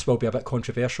 and this will be a bit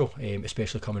controversial,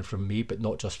 especially coming from me, but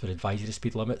not just for advisory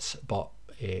speed limits, but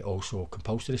also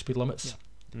compulsory speed limits.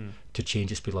 To change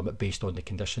the speed limit based on the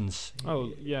conditions.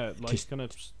 Oh yeah, like kind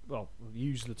of,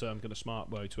 use the term kind of smart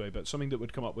motorway, but something that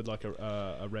would come up with like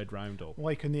a red roundel,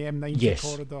 like in the M90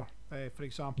 corridor, for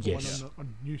example, and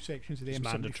on new sections of the it's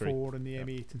M74 mandatory. And the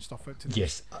M8 and stuff.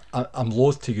 I'm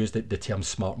loath to use the term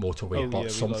smart motorway, but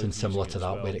something similar to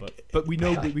that. Well, but we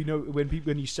know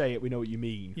when you say it, we know what you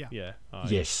mean.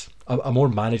 Yes, a more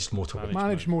managed motorway.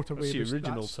 Managed motorway. That's the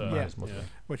original term.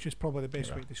 Which is probably the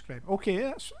best way to describe it. Okay,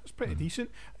 that's pretty decent.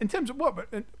 In terms of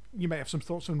you might have some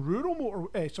thoughts on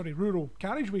rural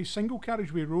carriageways, single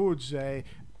carriageway roads,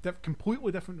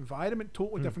 completely different environment,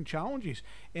 totally different challenges.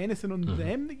 Anything on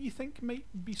them that you think might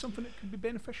be something that could be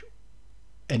beneficial?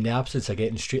 In the absence of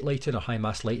getting street lighting or high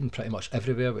mast lighting pretty much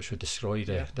everywhere, which would destroy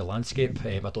the landscape,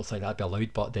 I don't think that'd be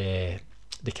allowed. But the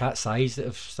cat's eyes that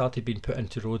have started being put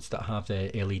into roads that have the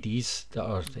LEDs that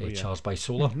are charged by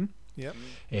solar,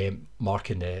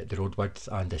 marking the road width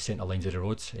and the centre lines of the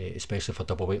roads, especially for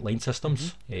double weight line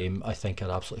systems, I think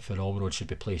are absolutely phenomenal. Should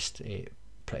be placed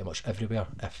pretty much everywhere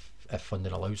if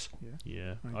funding allows.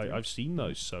 I've seen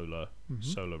those solar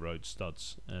road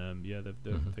studs.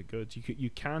 They're good. You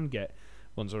can get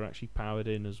ones that are actually powered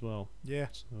in as well.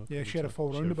 Sheriff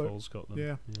Hall roundabout. Hall's got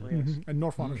them. And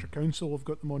North Lanarkshire Council have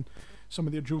got them on some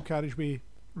of their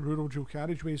rural dual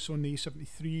carriageways. On the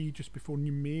A73 just before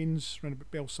New Mains round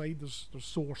about Bellside, there's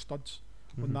solar studs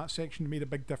on that section. It made a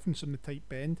big difference in the tight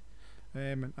bend.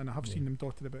 And I have seen them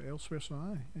dotted about elsewhere,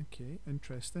 so okay,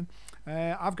 interesting.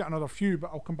 I've got another few, but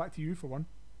I'll come back to you for one.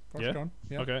 First, John.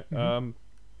 Okay.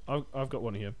 I've got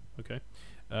one here. Okay.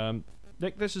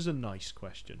 Nick, this is a nice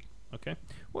question. Okay.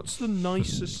 What's the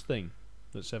nicest thing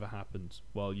that's ever happened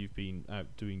while you've been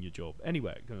out doing your job?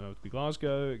 Anywhere. It doesn't have to be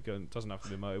Glasgow. It doesn't have to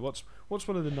be motor. What's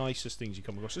one of the nicest things you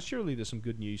come across? So surely there's some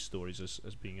good news stories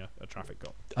as being a traffic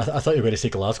cop. I thought you were going to say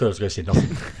Glasgow. I was going to say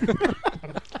nothing.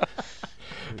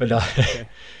 But no,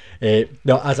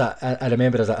 no. I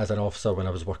remember as an officer when I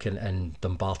was working in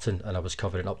Dumbarton and I was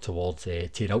covering up towards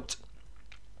Taynout,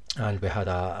 and we had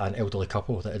an elderly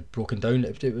couple that had broken down.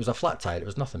 It was a flat tyre. It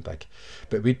was nothing big,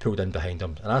 but we'd pulled in behind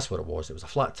them, and that's what it was. It was a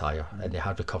flat tyre, and they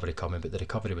had recovery coming, but the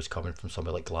recovery was coming from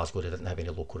somewhere like Glasgow. They didn't have any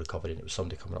local recovery, and it was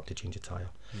somebody coming up to change a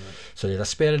tyre. So they had a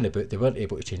spare in the boot. They weren't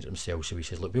able to change it themselves, so we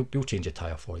said, look, we'll change the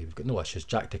tyre for you. We've got no issues.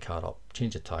 Jack the car up,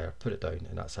 change the tyre, put it down,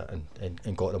 and that's it,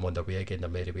 and got them on their way again, their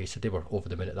merry way. So they were over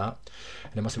the moon at that.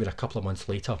 And it must have been a couple of months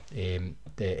later,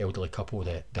 the elderly couple,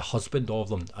 the husband of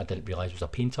them, I didn't realise was a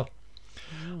painter,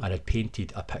 and had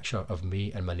painted a picture of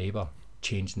me and my neighbour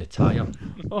changing the tyre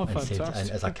Oh, and sent it in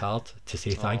fantastic. as a card to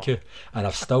say thank you. And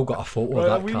I've still got a photo Right,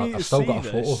 of we that need card. to I've still see got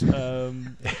a this. photo.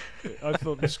 I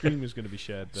thought the screen was going to be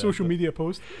shared there. Social but- media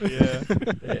post. Yeah.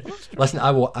 Listen,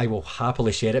 I will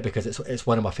happily share it because it's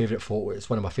one of my favourite photos. It's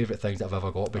one of my favourite things that I've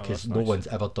ever got because that's no nice. one's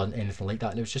ever done anything like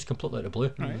that, and it was just completely out of the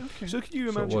blue. Right, okay. So could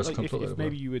you So it imagine was like, completely if aware.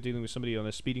 maybe you were dealing with somebody on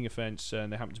a speeding offence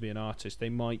and they happen to be an artist, they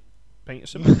might paint a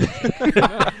similar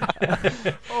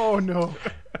picture? Oh no.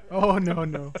 Oh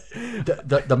no.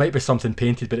 There might be something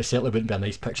painted, but it certainly wouldn't be a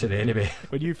nice picture anyway.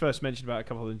 When you first mentioned about a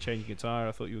couple of them changing a tyre,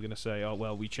 I thought you were going to say, "Oh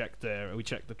well, we checked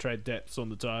the tread depths on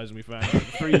the tyres and we found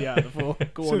 3 out of the 4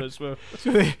 corners were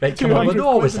So they Right, come on, we're 200 not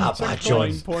always quid and that bad, 6 John.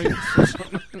 9 points or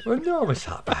something. Well, no, it's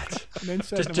that bad. And then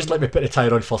set Just them let me put the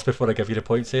tyre on first before I give you the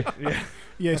points, eh?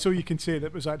 Yeah, so you can say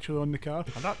that was actually on the car.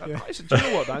 And that, Yeah. that is, do you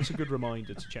know what? That's a good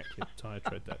reminder to check your tyre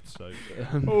tread depth. So,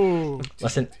 Oh,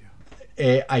 Listen,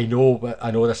 I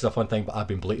know this is a fun thing, but I've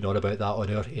been bleating on about that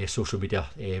on our social media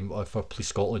for Police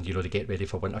Scotland, to get ready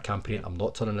for winter campaign. I'm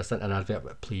not turning this into an advert,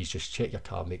 but please just check your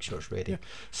car, make sure it's ready. Yeah.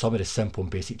 Some of the simple and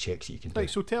basic checks that you can do. right.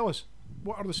 So tell us,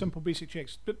 what are the simple basic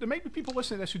checks? But there might be people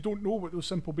listening to this who don't know what those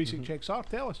simple basic checks are.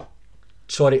 Tell us.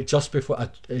 Sorry, just before,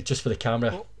 just for the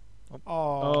camera.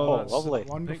 Oh, that's lovely. a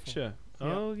Wonderful. picture. Yeah.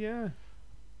 Oh yeah.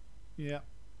 Yeah.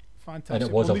 Fantastic. And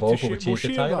it was a We'll need to Volvo, we we'll changed the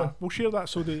share tyre. that. We'll share that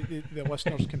so the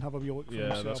listeners can have a wee look for Yeah,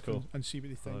 that's themselves cool. and see what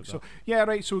they think. like So that. yeah,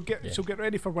 right. So get Yeah. get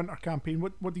ready for winter campaign.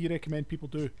 What do you recommend people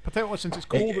do? Particularly since it's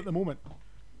cold at the moment.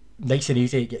 Nice and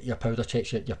easy, get your powder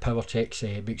checks, your power checks,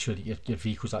 make sure that your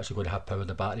vehicle's actually going to have power,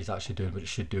 the battery's actually doing what it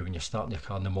should do when you're starting your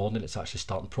car in the morning, it's actually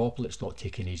starting properly, it's not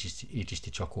taking ages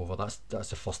to chuck over. That's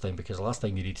the first thing, because the last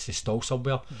thing you need is to stall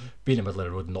somewhere, be in the middle of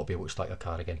the road and not be able to start your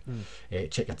car again.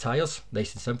 Check your tyres,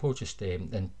 nice and simple, just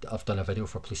and I've done a video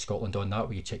for Police Scotland on that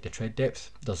where you check the tread depth.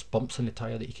 There's bumps in the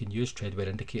tyre that you can use, tread wear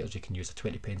indicators, you can use a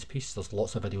 20p piece, there's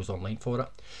lots of videos online for it.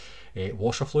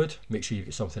 Washer fluid, make sure you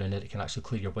get something in there that can actually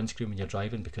clear your windscreen when you're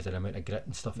driving, because of the amount of grit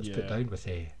and stuff that's put Yeah. down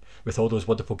with all those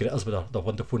wonderful gritters with their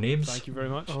wonderful names. Thank you very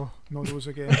much. Oh, not those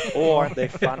again. Oh, aren't they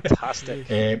fantastic?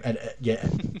 And yeah,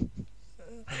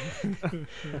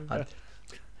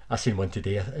 I seen one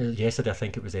today. Yesterday, I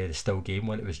think it was the Still Game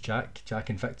one. It was Jack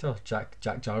and Victor, Jack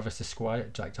Jarvis Esquire,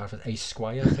 Jack Jarvis Ice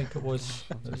Squire, I think it was.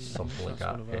 It was something like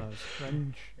That's that. one of ours.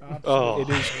 Cringe. Oh. It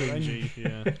is cringy.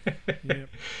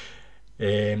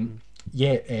 Yeah.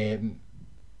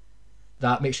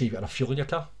 That makes sure you've got enough fuel in your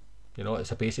car.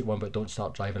 It's a basic one, but don't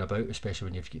start driving about, especially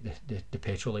when you've got the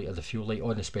petrol light or the fuel light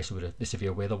on, especially with the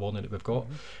severe weather warning that we've got.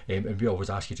 And we always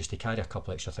ask you just to carry a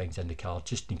couple extra things in the car,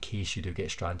 just in case you do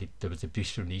get stranded. There was a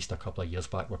boost from the east a couple of years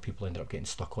back where people ended up getting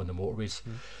stuck on the motorways.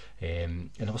 And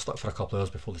they were stuck for a couple of hours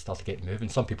before they started getting moving.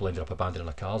 Some people ended up abandoning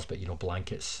their cars, but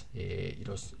blankets,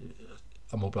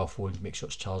 a mobile phone, make sure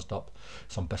it's charged up,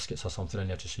 some biscuits or something in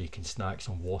there just so you can snack,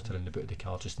 some water in the boot of the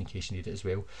car just in case you need it as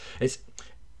well.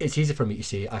 It's easy for me to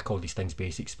say I call these things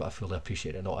basics, but I fully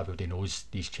appreciate that not everybody knows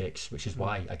these checks, which is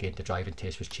why again the driving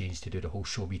test was changed to do the whole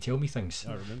show me tell me things,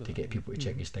 I remember to that, get people to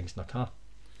check these things in their car.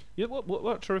 Yeah,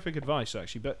 what terrific advice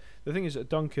actually. But the thing is, at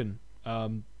Duncan,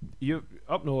 you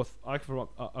up north. I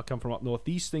come from up north.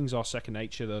 These things are second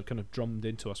nature. They're kind of drummed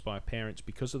into us by our parents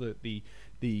because of the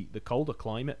colder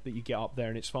climate that you get up there,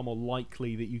 and it's far more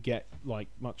likely that you get like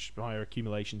much higher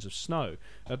accumulations of snow.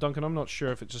 Duncan, I'm not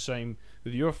sure if it's the same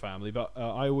with your family, but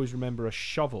I always remember a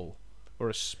shovel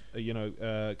or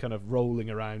kind of rolling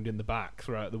around in the back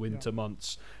throughout the winter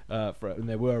months, and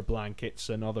there were blankets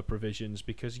and other provisions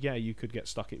because you could get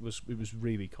stuck. It was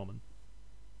really common.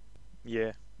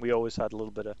 Yeah, we always had a little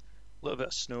bit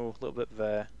of snow, a little bit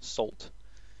of salt,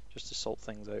 just to salt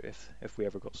things out if we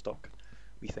ever got stuck.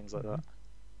 Wee things like that.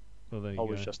 Well, there you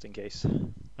Always go. just in case.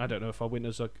 I don't know if our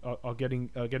winters are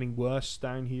getting worse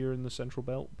down here in the Central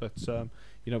Belt, but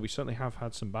we certainly have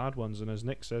had some bad ones. And as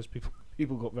Nick says,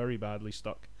 people got very badly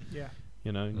stuck. Yeah.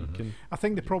 You can. I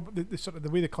think the sort of the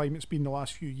way the climate's been the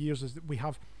last few years is that we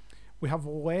have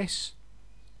less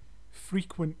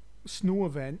frequent snow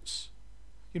events.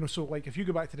 So like if you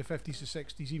go back to the 50s, the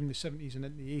 60s, even the 70s and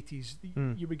into the 80s,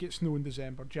 you would get snow in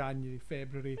December, January,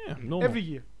 February, normal. every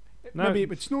year. No. Maybe it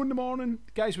would snow in the morning,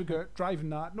 guys would go out driving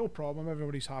that, no problem,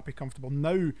 everybody's happy, comfortable.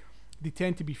 Now they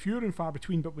tend to be fewer and far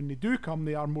between, but when they do come,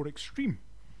 they are more extreme.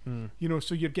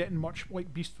 So you're getting much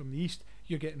like Beast from the East,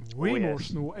 you're getting way more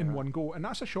snow in one go, and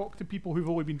that's a shock to people who've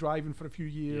only been driving for a few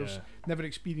years, never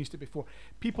experienced it before.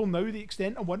 People now, the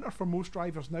extent of winter for most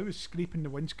drivers now is scraping the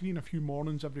windscreen a few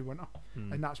mornings every winter,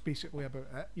 and that's basically about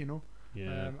it.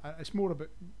 It's more about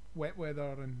wet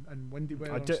weather and windy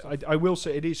weather. I will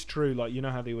say it is true. Like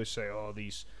how they always say, oh,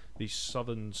 these these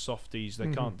southern softies. They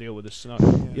Mhm. can't deal with the snow.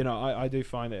 Yeah. You know, I do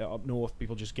find that up north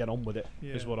people just get on with it.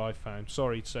 Is Yeah. what I've found.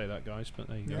 Sorry to say that, guys, but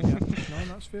there you Yeah, go. yeah. No,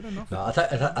 that's fair enough. No,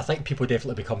 I think people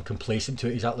definitely become complacent to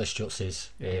it. Exactly as Stuart says.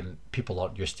 People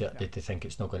aren't used to it. Yeah. They think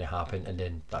it's not going to happen, and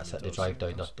then that's it. They does, drive it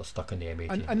down. does. They're stuck in the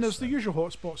M80. And there's the usual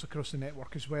hotspots across the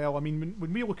network as well. I mean,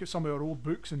 when we look at some of our old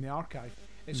books in the archive,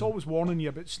 it's always warning you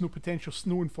about potential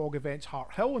snow and fog events.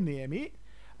 Hart Hill in the M8,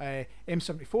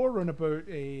 M74 round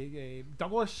about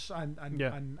Douglas and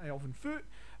Elvin Foot,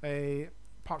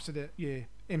 parts of the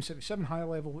M77 high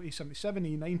level,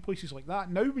 A77, A9, places like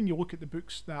that. Now, when you look at the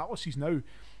books, the atlases now,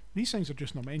 these things are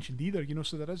just not mentioned either. You know,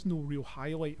 so there is no real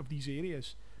highlight of these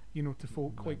areas. You know, to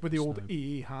folk No, like with the old snow.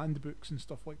 AA handbooks and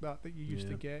stuff like that you used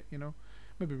to Yeah. get. You know,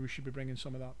 maybe we should be bringing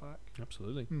some of that back.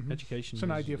 Absolutely. Mhm. Education. It's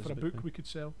an is- idea is for a big book thing. we could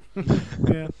sell.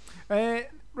 Yeah.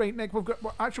 Right, Nick. We've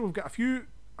got a few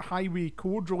highway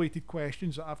code related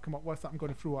questions that I've come up with that I'm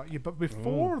going to throw at you. But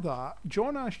before that,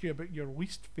 John asked you about your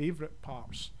least favourite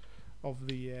parts of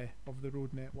the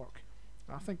road network.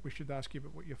 I think we should ask you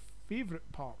about what your favourite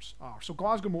parts are. So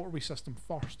Glasgow motorway system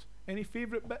first. Any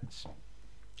favourite bits?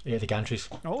 Yeah, the gantries.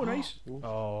 Oh, nice.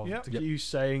 Oh, Yep. you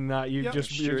saying that you're Yep. just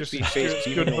Stuart's been Stuart's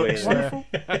phased good away books there.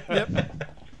 there. Wonderful. Yep.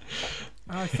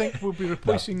 I think we'll be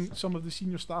replacing some of the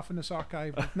senior staff in this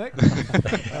archive with Nick.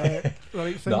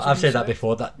 Right, No, I've said that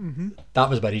before. Mm-hmm. That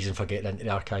was my reason for getting into the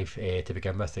archive to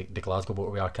begin with, the Glasgow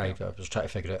Motorway Archive. I was trying to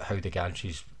figure out how the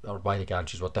gantries, or why the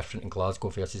gantries were different in Glasgow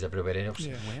versus everywhere else,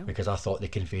 Yeah. because I thought they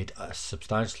conveyed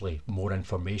substantially more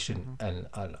information in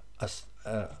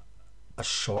a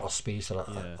shorter space or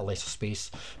a lesser space,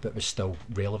 but was still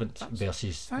relevant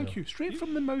versus. Thank you. Straight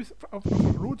from the mouth of a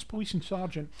Roads Policing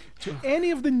Sergeant to any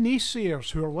of the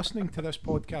naysayers who are listening to this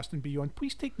podcast and beyond,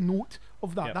 please take note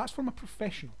of that. Yep. That's from a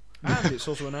professional. And it's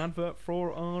also an advert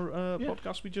for our Yeah.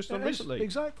 podcast we just It done is, recently.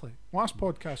 Exactly. Last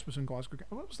podcast was in Glasgow.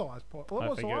 What was the last podcast? What I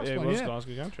was the think last it one? was Yeah.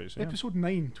 Glasgow Gantries. Yeah. Episode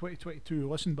 9, 2022.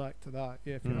 Listen back to that,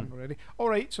 if you Mm. haven't already. All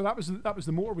right, so that was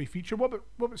the motorway feature. What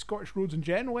about Scottish roads in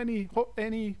general?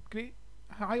 Any great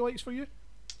highlights for you?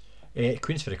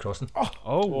 Queensferry Crossing.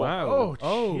 Oh wow! Shit.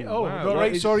 wow! All right,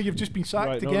 it's- sorry, you've just been sacked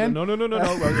right, again. No.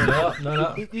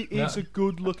 No. It is a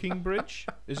good-looking bridge.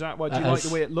 Is that why? Do you It like is.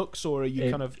 the way it looks, or are you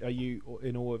It- are you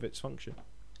in awe of its function?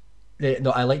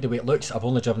 No, I like the way it looks. I've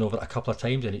only driven over it a couple of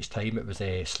times, and each time it was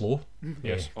slow.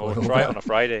 Yes. Oh, going try it over on a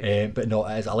Friday. But no,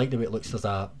 it is. I like the way it looks. There's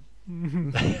a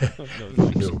No,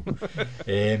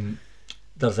 no.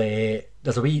 There's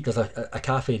a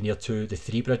cafe near to the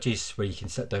Three Bridges where you can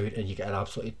sit down and you get an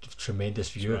absolutely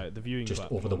tremendous view right, the viewing just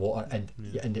platform. over the water,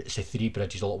 and it's the Three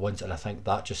Bridges all at once, and I think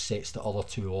that just sets the other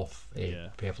two off Yeah.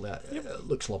 perfectly. It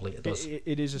looks lovely. It does.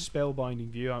 It is a spellbinding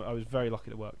view. I was very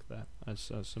lucky to work there,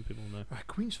 as some people know.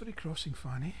 Queensferry Crossing,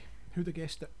 Fanny. Who'd have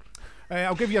guessed it?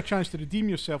 I'll give you a chance to redeem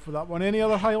yourself for that one. Any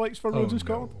other highlights for roads in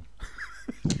Scotland?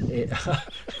 That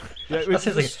Yeah,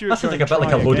 sounds like a bit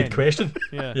like a loaded question.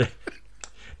 Yeah. Yeah.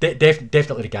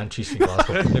 Definitely the gantries from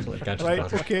Glasgow. Definitely the gantries from Right,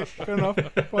 Glasgow. okay, fair enough.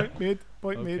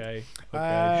 Point made.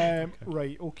 Okay.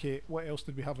 Right, okay. What else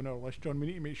did we have on our list, John? We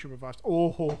need to make sure we've asked.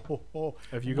 Oh.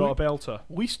 Have you got a belter?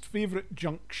 Least favourite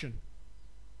junction?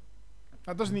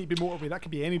 That doesn't need to be motorway. That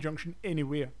could be any junction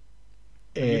anywhere.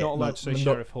 You're not allowed to say no,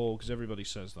 Sheriff Hall because everybody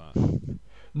says that.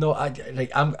 No,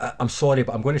 I'm sorry,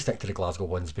 but I'm going to stick to the Glasgow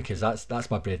ones because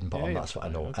that's my bread and butter. And that's what I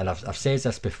know. Okay. And I've said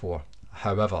this before.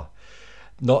 However,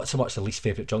 not so much the least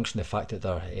favourite junction. The fact that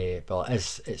they're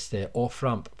it's the off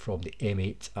ramp from the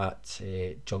M8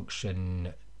 at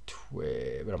junction.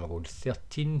 Where am I going?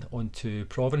 13 onto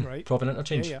Proven. Right. Proven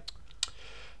interchange. Yeah.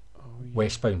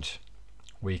 Westbound,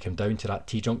 where you come down to that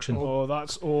T junction. Oh,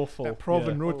 that's awful. At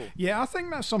Proven Yeah. Road. Yeah, I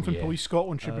think that's something Yeah. Police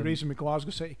Scotland should be raising with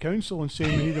Glasgow City Council and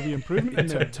saying we need a wee improvement in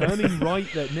there. Turning right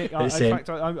there, Nick. In It's, fact,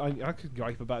 I could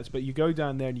gripe about this, but you go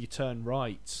down there and you turn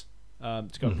right to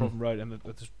go to Proven Road, and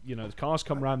the cars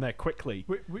come around there quickly.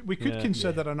 We could Yeah.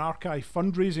 consider an archive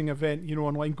fundraising event,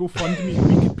 online GoFundMe,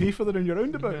 and we could pay for the round your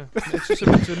roundabout. Yeah.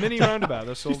 It's a mini roundabout.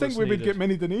 That's Do all you think that's we would needed. get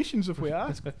many donations if we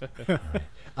asked?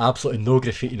 Absolutely no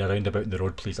graffiti around about in the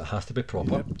road, please. It has to be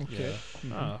proper. Okay.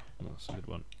 Ah, that's a good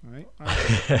one.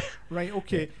 Right. Right.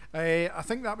 Okay. I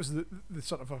think that was the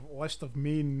sort of a list of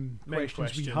main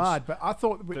questions we had, but I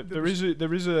thought There is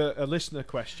a listener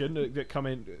question that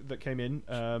came in.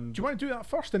 Do you want to do that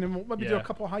first, and then we'll maybe do a Yeah.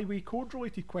 couple of highway code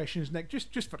related questions, Nick?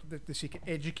 Just for the sake of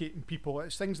educating people,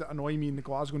 it's things that annoy me in the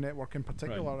Glasgow network in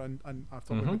particular, and I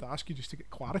thought we would ask you just to get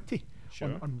clarity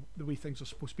on the way things are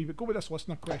supposed to be. But go with this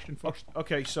listener question first.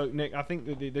 Okay, so Nick, I think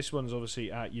that this one's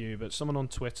obviously at you, but someone on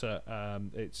Twitter,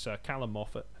 it's Callum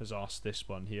Moffat, has asked this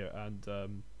one here,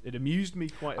 and it amused me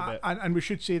quite a bit. And we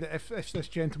should say that if this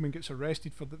gentleman gets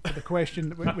arrested for the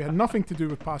question, we had nothing to do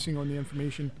with passing on the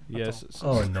information. Yes.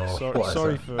 Oh no!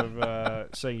 Sorry for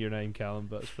saying your name, Callum,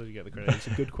 but I suppose you get the credit. It's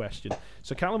a good question.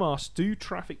 So Callum asks, do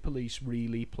traffic police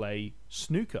really play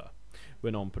snooker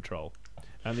when on patrol?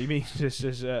 And he means this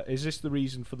is this the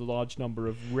reason for the large number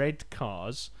of red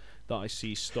cars that I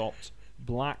see stopped,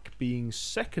 black being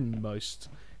second most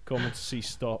common to see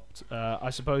stopped? I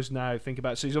suppose now think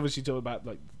about, so he's obviously talking about,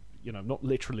 like, you know, not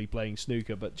literally playing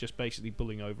snooker, but just basically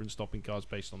pulling over and stopping cars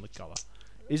based on the colour.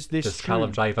 Is this Does true?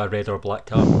 Callum drive a red or black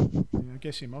car? Yeah, I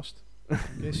guess he must.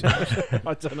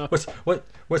 I don't know.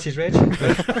 What's his reg?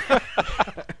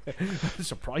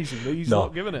 Surprisingly, he's No.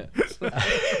 not giving it.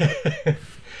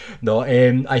 No,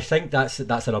 I think that's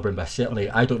an urban myth. Certainly,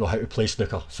 I don't know how to play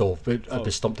snooker, so I'd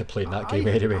be stumped to playing that game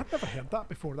anyway. I'd never heard that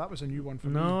before. That was a new one for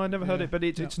me. No, I never heard it, but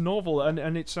it's novel,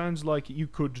 and it sounds like you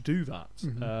could do that.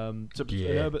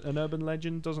 Yeah. An urban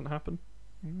legend doesn't happen.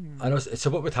 I know. So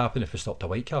what would happen if we stopped a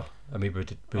white car? I mean,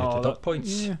 would deduct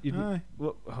points? Yeah, You'd- aye.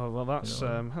 Well, that's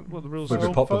what the rules Would are.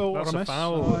 we pop them? Foul or That's a miss.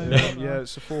 foul. Aye. Yeah,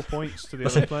 it's a 4 points to the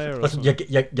Listen, other player. Or Listen, something.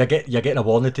 you're getting a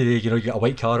warning today. You know, you got a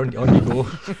white car on you go.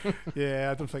 Yeah,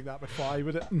 I don't think that would fly,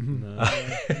 would it? No.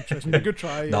 Interesting. Good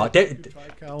try. No, good try,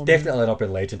 Callum. Definitely an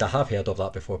urban legend. I have heard of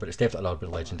that before, but it's definitely an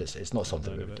urban legend. It's not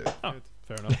something we would do. Oh,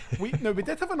 fair enough. We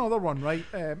did have another one, right?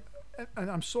 And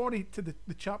I'm sorry to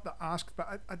the chap that asked,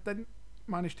 but I didn't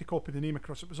manage to copy the name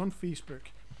across. It was on Facebook,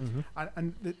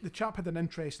 and the chap had an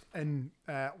interest in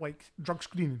like drug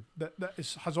screening that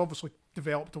has obviously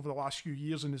developed over the last few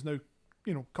years and is now,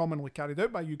 you know, commonly carried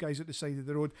out by you guys at the side of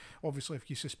the road. Obviously, if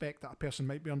you suspect that a person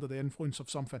might be under the influence of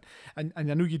something, and I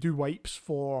know you do wipes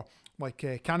for like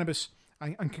cannabis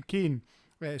and cocaine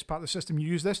as part of the system. You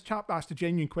use this. Chap asked a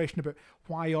genuine question about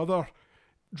why other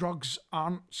drugs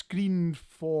aren't screened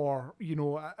for, you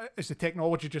know, is the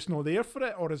technology just not there for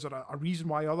it, or is there a reason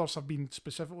why others have been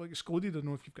specifically excluded? I don't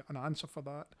know if you've got an answer for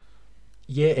that.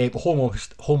 Yeah, home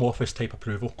office type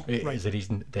approval Right. is the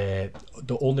reason. The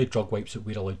only drug wipes that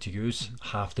we're allowed to use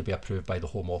have to be approved by the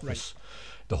Home Office.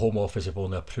 The Home Office have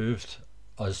only approved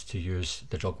us to use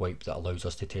the drug wipe that allows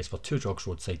us to test for 2 drugs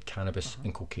roadside: cannabis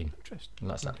and cocaine, Interesting. and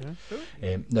that's Okay.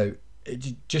 it. Now,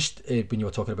 just when you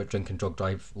were talking about drink and drug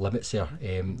drive limits there,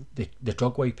 the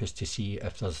drug wipe is to see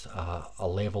if there's a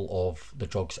level of the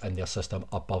drugs in their system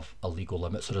above a legal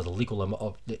limit. So there's a legal limit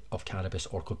of cannabis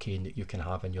or cocaine that you can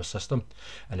have in your system,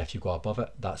 and if you go above it,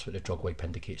 that's what the drug wipe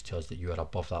indicates to us, that you are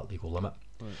above that legal limit.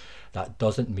 Right. That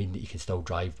doesn't mean that you can still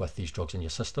drive with these drugs in your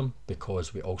system,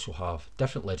 because we also have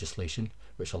different legislation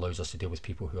which allows us to deal with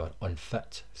people who are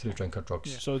unfit through drink or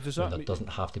drugs. So does And that there mean, doesn't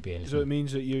have to be anything. so it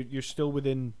means that you're still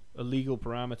within a legal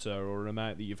parameter or an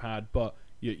amount that you've had, but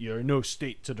you're in no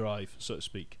state to drive, so to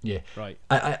speak. Yeah. Right.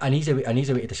 An easy way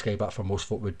to describe that for most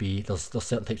folk would be there's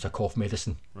certain types of cough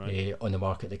medicine Right. on the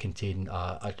market that contain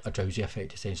a drowsy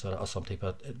effect, essentially, or some type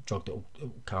of drug that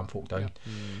will calm folk down.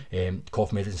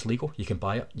 Cough medicine's legal. You can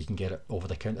buy it. You can get it over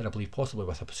the counter, I believe, possibly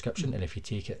with a prescription. And if you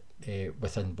take it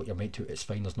within what you're meant to, it's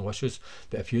fine. There's no issues.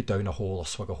 But if you down a whole or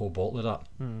swig a whole bottle of that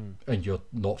and you're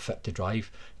not fit to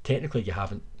drive, technically you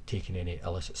haven't taken any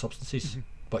illicit substances.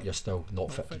 But you're still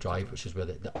not fit to drive, which is where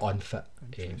the unfit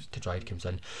to drive comes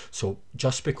in. So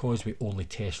just because we only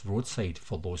test roadside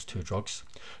for those 2 drugs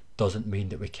doesn't mean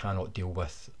that we cannot deal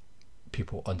with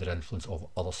people under influence of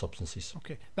other substances.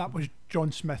 Okay, that was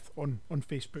John Smith on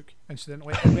Facebook,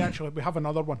 incidentally. And we have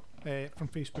another one from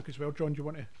Facebook as well. John, do you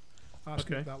want to ask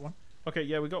Okay. about that one? Okay,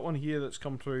 yeah, we got one here that's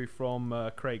come through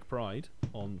from Craig Pride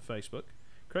on Facebook.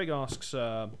 Craig asks,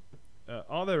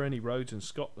 are there any roads in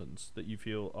Scotland that you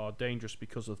feel are dangerous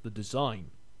because of the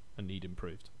design and need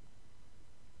improved?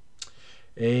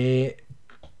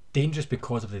 Dangerous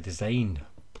because of the design?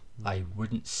 I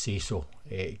wouldn't say so.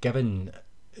 Given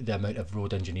the amount of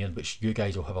road engineering, which you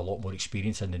guys will have a lot more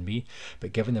experience in than me,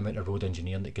 but given the amount of road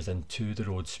engineering that goes into the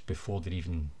roads before they're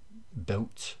even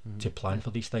built to plan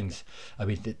for these things. I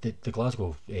mean, the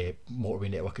Glasgow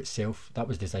motorway network itself, that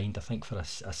was designed, I think, for a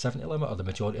 70 limit, or the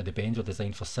majority of the bends were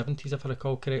designed for 70s, if I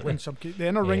recall correctly. In some cases, the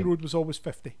inner ring road was always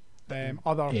 50.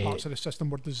 Other parts of the system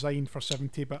were designed for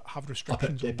 70 but have Up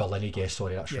restrictions. at Berlin, yes,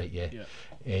 sorry, that's right, yeah.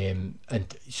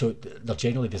 And so they're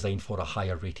generally designed for a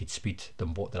higher rated speed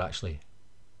than what they're actually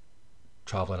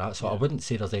travelling at. So I wouldn't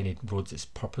say there's any roads that's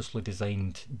purposely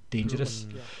designed dangerous.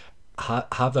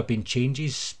 Have there been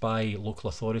changes by local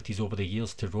authorities over the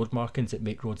years to road markings that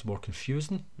make roads more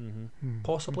confusing?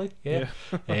 Possibly, yeah.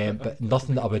 But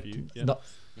nothing that I would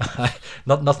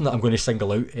Nothing that I'm going to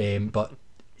single out, but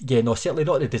yeah, no, certainly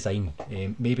not the design.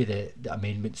 Maybe the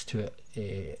amendments to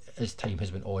it as time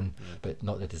has went on, but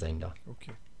not the design there.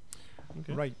 Okay.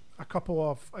 Right, a couple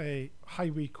of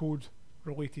highway code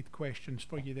related questions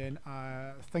for you then.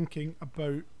 Thinking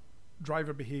about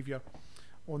driver behaviour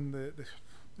on the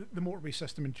motorway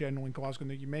system in general in Glasgow.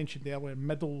 Now, you mentioned earlier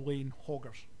middle lane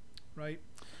hoggers, right?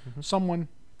 Someone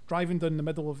driving down the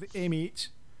middle of the M8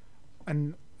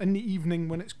 and in the evening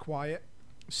when it's quiet,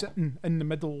 sitting in the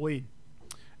middle lane.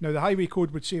 Now, the highway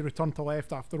code would say return to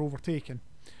left after overtaking.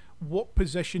 What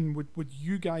position would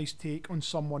you guys take on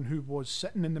someone who was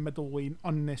sitting in the middle lane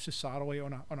unnecessarily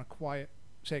on a quiet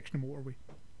section of motorway?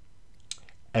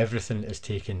 Everything is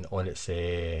taken on its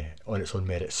own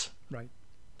merits. Right.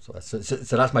 So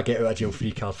that's my get out of jail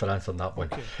free card for answering that one.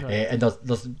 Okay, right. And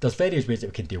there's various ways that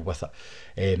we can deal with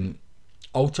it.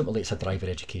 Ultimately, it's a driver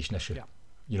education issue. Yeah.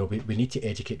 You know, we need to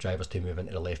educate drivers to move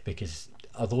into the left, because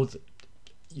although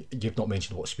you've not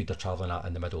mentioned what speed they're travelling at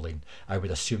in the middle lane, I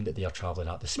would assume that they are travelling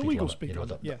at the speed legal limit. speed You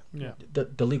know,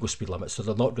 limit. the legal speed limit, so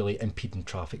they're not really impeding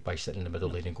traffic by sitting in the middle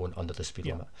lane and going under the speed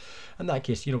limit. In that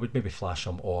case, you know, we'd maybe flash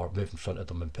them or move in front of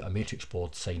them and put a matrix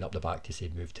board sign up the back to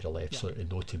say move to the left, so that they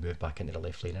know to move back into the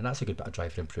left lane, and that's a good bit of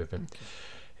driver improvement.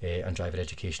 And driver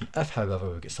education. If, however,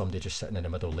 we've got somebody just sitting in the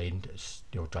middle lane,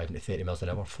 driving at 30 miles an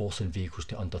hour, forcing vehicles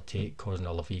to undertake, causing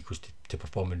other vehicles to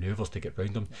perform manoeuvres to get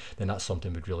round them, then that's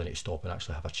something we'd really need to stop and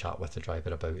actually have a chat with the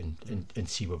driver about and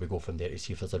see where we go from there, to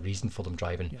see if there's a reason for them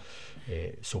driving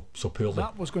so poorly.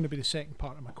 That was going to be the second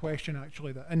part of my question,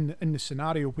 actually, that in the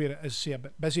scenario where it is, say, a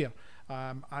bit busier,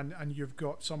 and you've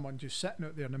got someone just sitting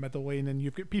out there in the middle lane, and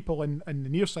you've got people in the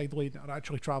near side lane that are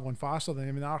actually travelling faster than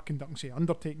them and are conducting, say,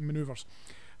 undertaking manoeuvres.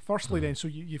 Firstly, then, so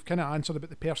you've kind of answered about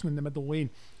the person in the middle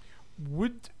lane.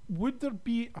 Would there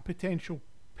be a potential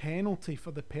penalty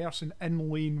for the person in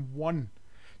lane 1?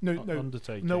 Now,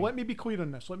 let me be clear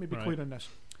on this.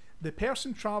 The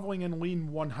person travelling in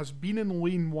lane 1 has been in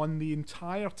lane 1 the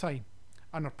entire time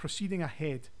and are proceeding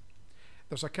ahead.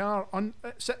 There's a car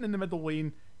sitting in the middle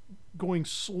lane going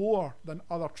slower than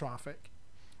other traffic.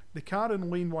 The car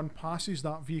in lane 1 passes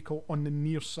that vehicle on the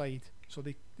near side. So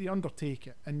they undertake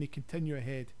it and they continue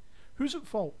ahead. Who's at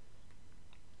fault?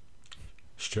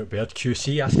 Stuart Baird,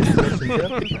 QC, asking the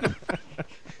question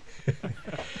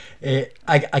there.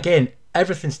 Again,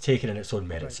 everything's taken in its own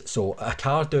merits. Right. So a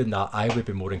car doing that, I would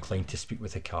be more inclined to speak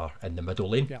with the car in the middle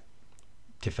lane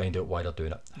to find out why they're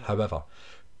doing it. Yeah. However,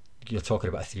 you're talking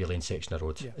about a 3-lane section of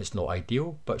road. Yeah. It's not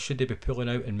ideal, but should they be pulling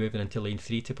out and moving into lane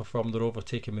 3 to perform their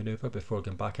overtaking manoeuvre before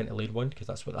going back into lane 1, because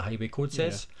that's what the highway code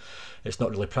says? It's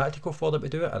not really practical for them to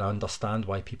do it, and I understand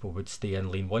why people would stay in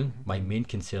lane 1. My main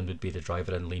concern would be the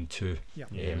driver in lane 2.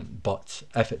 But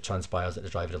if it transpires that the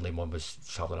driver in lane 1 was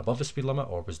travelling above the speed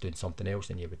limit or was doing something else,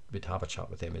 then you would have a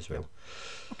chat with them as well.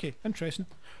 Okay, interesting.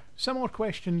 Similar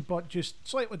question, but just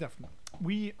slightly different.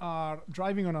 We are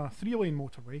driving on a 3-lane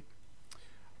motorway,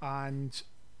 and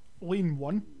lane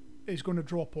 1 is going to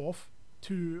drop off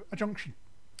to a junction,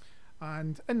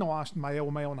 and in the last mile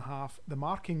and a half, the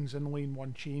markings in lane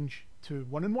 1 change to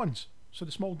 1-and-1s, so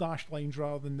the small dashed lines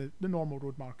rather than the normal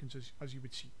road markings as you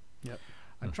would see.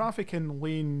 And traffic in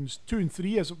lanes 2 and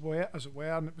 3 as it were,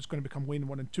 and it was going to become lane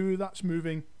 1 and 2, that's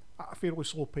moving at a fairly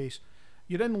slow pace.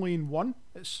 You're in lane 1,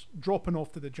 it's dropping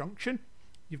off to the junction,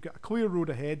 you've got a clear road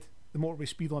ahead, the motorway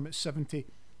speed limit is 70.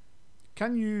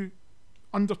 Can you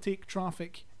undertake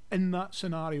traffic in that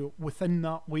scenario within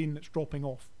that lane that's dropping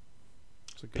off?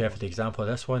 Perfect example of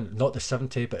this one, not the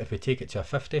 70, but if we take it to a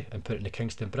 50 and put it in the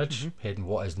Kingston Bridge, heading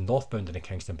what is northbound in the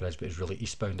Kingston Bridge but is really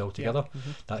eastbound altogether,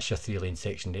 that's your 3-lane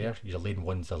section there. Your lane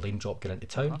 1's a lane drop going into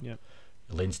town. Your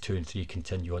lanes 2 and 3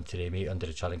 continue onto the M8 under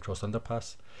the Charing Cross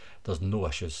underpass. There's no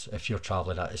issues if you're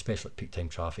travelling at, especially at peak time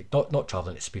traffic, not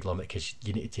travelling at speed limit, because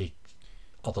you need to take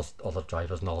other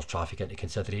drivers and other traffic into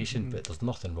consideration, but there's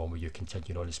nothing wrong with you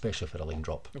continuing on, especially for a lane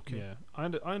drop. I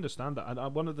understand that,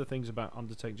 and one of the things about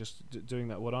undertaking, just doing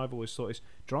that, what I've always thought is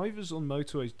drivers on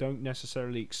motorways don't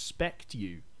necessarily expect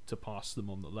you to pass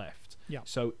them on the left.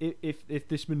 So if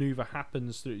this manoeuvre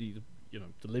happens through either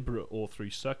deliberate or through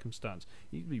circumstance,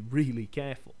 you need to be really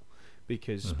careful,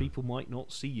 because people might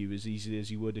not see you as easily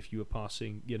as you would if you were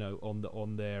passing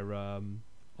on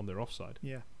their offside.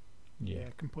 Yeah,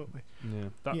 completely.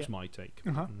 That's my take.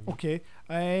 Okay.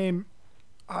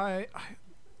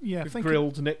 We've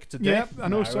grilled Nick to death. I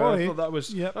know. Sorry, I thought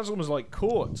that's almost like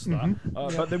courts.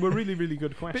 But they were really, really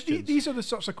good questions. But these are the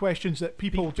sorts of questions that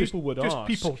people would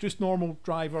ask. Just normal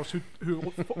drivers who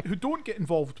don't get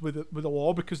involved with the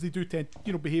law, because they do tend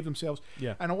behave themselves.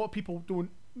 And a lot of people don't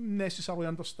necessarily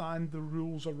understand the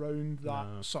rules around that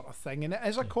sort of thing, and it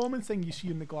is a common thing you see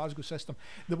in the Glasgow system.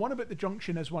 The one about the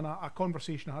junction is one a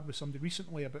conversation I had with somebody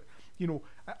recently about, you know,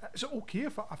 is it okay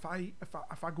if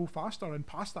I go faster and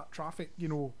past that traffic, you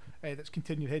know, that's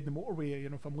continuing heading the motorway, you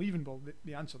know, if I'm leaving? Well,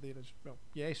 the answer there is, well,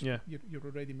 yes, you're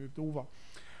already moved over.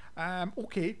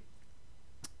 Okay,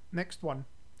 next one.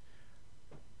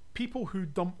 People who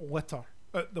dump litter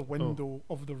out the window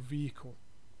of their vehicle.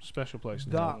 Special place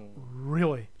in that hell.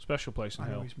 Really Special place in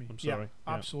hell. annoys me. I'm sorry.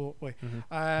 Yeah, absolutely.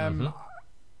 Mm-hmm.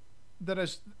 There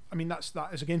is, I mean, that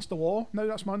is against the law now.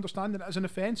 That's my understanding. It is an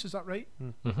offence. Is that right?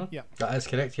 Mm-hmm. Yeah, that is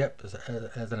correct. Yep,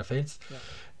 as an offence.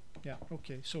 Yeah.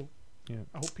 Okay. So, Yeah.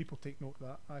 I hope people take note of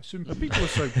that. I assume But people are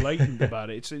so blatant about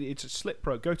it. It's a slip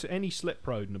road. Go to any slip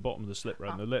road in the bottom of the slip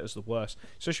road, and the litter's the worst,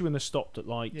 especially when they're stopped at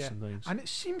lights and things. And it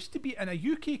seems to be in a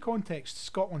UK context.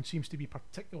 Scotland seems to be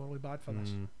particularly bad for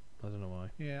this. I don't know why.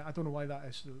 Yeah, I don't know why that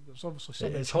is. There's obviously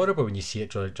something. It's horrible when you see it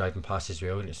driving past as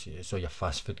well, and it's all your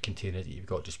fast food container that you've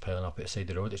got just piling up outside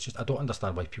the road. It's just, I don't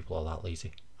understand why people are that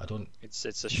lazy. I don't. It's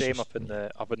a shame up in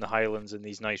the Highlands in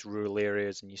these nice rural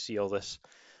areas, and you see all this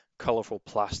colourful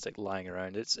plastic lying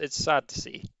around. It's sad to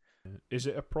see. Is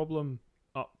it a problem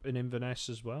up in Inverness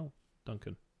as well,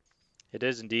 Duncan? It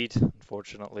is indeed.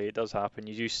 Unfortunately, it does happen.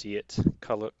 You do see it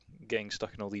getting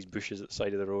stuck in all these bushes at the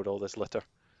side of the road. All this litter.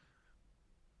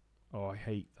 Oh, I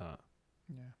hate that.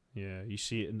 Yeah. Yeah, you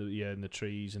see it in the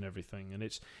trees and everything,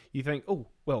 and you think, oh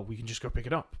well, we can just go pick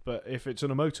it up. But if it's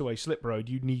on a motorway slip road,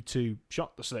 you need to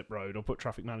shut the slip road or put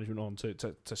traffic management on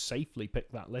to safely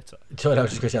pick that litter. So I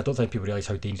was just going to say, I don't think people realise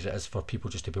how dangerous it is for people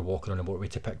just to be walking on a motorway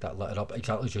to pick that litter up.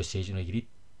 Exactly as you say, you know, you need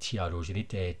TROs, you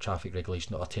need traffic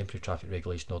regulation or temporary traffic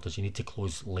regulation orders. You need to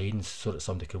close lanes so that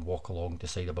somebody can walk along the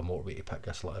side of a motorway to pick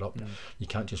this litter up. You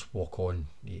can't just walk on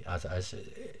as it is.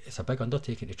 It's a big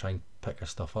undertaking to try and pick this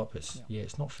stuff up.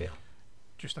 It's not fair.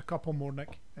 Just a couple more,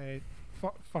 Nick.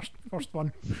 First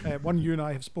one. One you and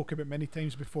I have spoken about many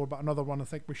times before, but another one I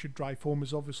think we should drive home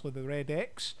is obviously the red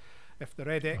X. If the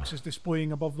red X is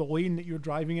displaying above the lane that you're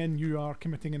driving in, you are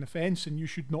committing an offence and you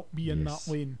should not be in that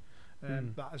lane.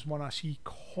 That is one I see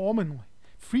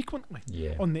frequently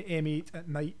on the M8 at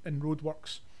night in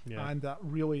roadworks, and that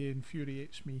really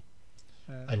infuriates me.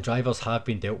 And drivers have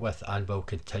been dealt with and will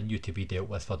continue to be dealt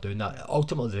with for doing that.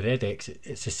 Ultimately, the red X,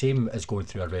 it's the same as going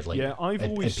through a red light. Yeah,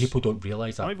 and people don't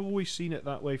realise that. I've always seen it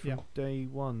that way from day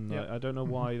one. I don't know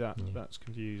why that's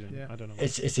confusing. Yeah. I don't know.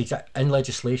 It's exact in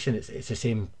legislation. It's the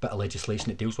same bit of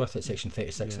legislation it deals with. It's Section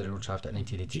 36 of the Road Traffic Act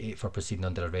 1988 for proceeding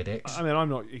under a red X. I mean, I'm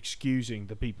not excusing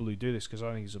the people who do this because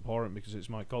I think it's abhorrent because it's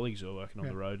my colleagues who are working on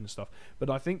the road and stuff. But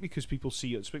I think because people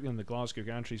see it, particularly on the Glasgow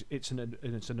gantries, it's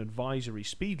an advisory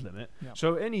speed limit. Yeah.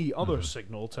 So any other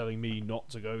signal telling me not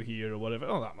to go here or whatever,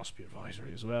 oh, that must be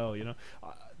advisory as well, you know.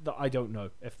 I don't know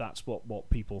if that's what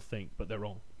people think, but they're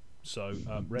wrong. So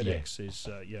red X is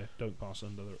don't pass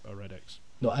under a red X.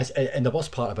 No, and the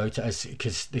worst part about it is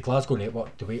because the Glasgow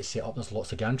network, the way it's set up, there's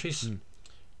lots of gantries.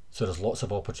 So there's lots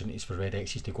of opportunities for red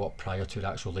X's to go up prior to the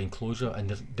actual lane closure,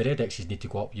 and the red X's need to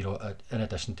go up, you know, in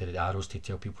addition to the arrows to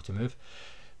tell people to move.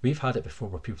 We've had it before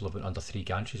where people have been under 3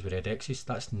 gantries with red X's.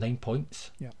 That's 9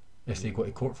 points. Yeah. If they go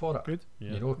to court for it. Good.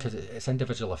 You know, because it's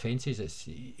individual offences. It's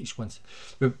each one's.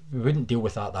 We wouldn't deal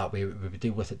with that way. We would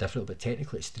deal with it differently. But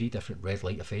technically, it's 3 different red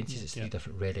light offences. It's 3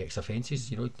 different red X offences.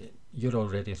 You know, you're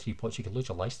already in 3 points. You can lose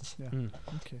your licence. Yeah.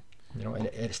 Okay. You know, and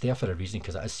it's there for a reason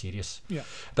because it is serious. Yeah.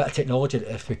 A bit of technology,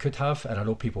 if we could have, and I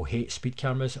know people hate speed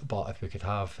cameras, but if we could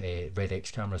have red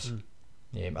X cameras,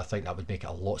 I think that would make it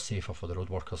a lot safer for the road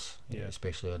workers,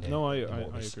 especially on the. No, I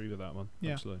agree with that one.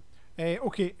 Yeah. Absolutely.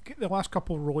 Okay, the last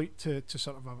couple relate to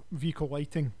sort of a vehicle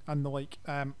lighting and the like.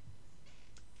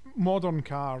 Modern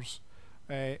cars,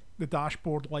 the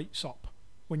dashboard lights up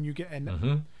when you get in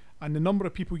it. And the number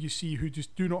of people you see who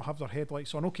just do not have their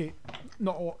headlights on. Okay,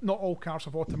 not all cars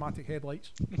have automatic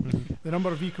headlights. The number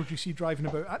of vehicles you see driving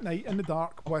about at night in the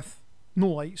dark with no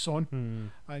lights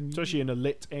on, and especially in a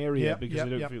lit area because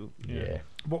they don't feel.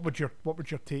 What would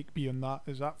your take be on that?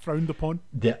 Is that frowned upon?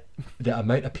 The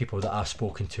amount of people that I've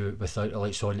spoken to without the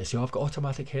lights on, they say, "Oh, I've got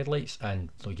automatic headlights," and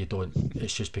no, you don't.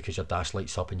 It's just because your dash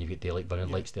lights up and you've got daylight running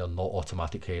lights. They're not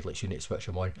automatic headlights. You need to switch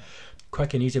them on.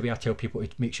 Quick and easy way I tell people to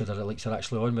make sure that the lights are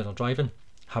actually on when they're driving.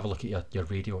 Have a look at your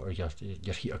radio or your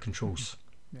heater controls.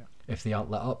 If they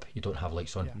aren't lit up, you don't have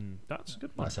lights on. That's a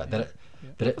good one. That's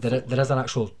it. There is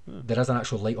an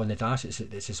actual light on the dash.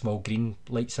 It's a small green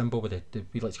light symbol with the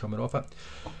wee lights coming off it.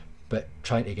 But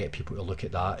trying to get people to look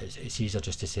at that, it's easier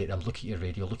just to say to them, look at your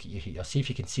radio, look at your heater, see if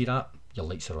you can see that your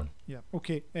lights are on. Yeah.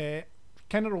 Okay.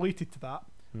 Kind of related to that,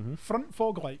 front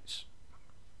fog lights.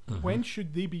 When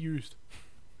should they be used?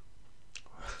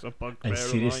 It's a bugbear and of mine,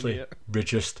 seriously, yeah.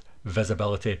 reduced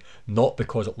visibility, not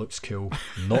because it looks cool,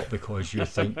 not because you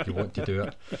think you want to do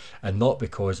it, and not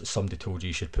because somebody told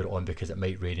you should put it on because it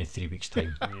might rain in 3 weeks'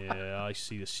 time. Yeah, I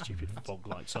see the stupid fog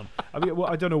lights on. I mean,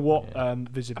 well, I don't know what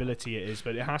visibility it is,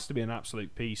 but it has to be an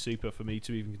absolute pea super for me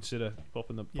to even consider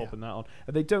popping that on.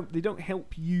 And they don't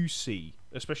help you see,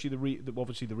 especially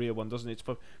obviously the rear one, doesn't it? It's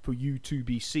for you to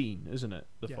be seen, isn't it?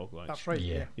 The fog lights. That's right.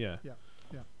 Yeah. Yeah.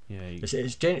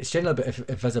 It's generally about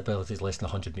if visibility is less than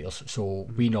 100 metres. So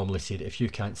we normally say that if you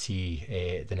can't see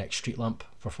the next street lamp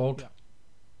for fog,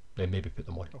 then maybe put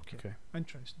them on. Okay.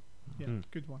 Interesting. Yeah,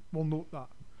 good one. We'll note that.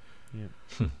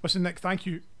 Yeah. Listen, Nick, thank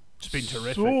you. It's been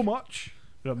terrific. So much.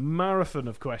 A marathon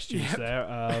of questions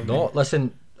there. No,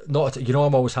 listen. I'm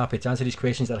always happy to answer these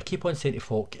questions, and I keep on saying to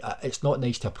folk, it's not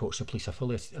nice to approach the police. I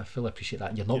fully appreciate that,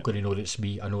 and you're not going to know that it's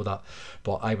me. I know that,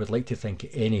 but I would like to think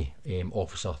any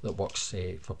officer that works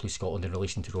for Police Scotland in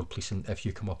relation to road policing, if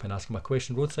you come up and ask them a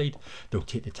question roadside, they'll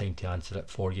take the time to answer it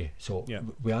for you. So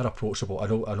we are approachable. I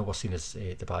know we're seen as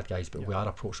the bad guys, but we are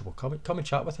approachable. Come and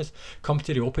chat with us. Come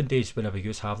to the open days whenever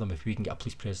you have them. If we can get a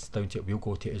police presence down to it, we'll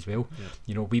go to it as well.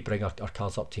 We bring our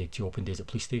cars up to open days at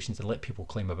police stations and let people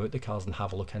climb about the cars and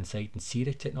have a look inside and see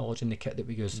the technology and the kit that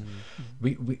we use.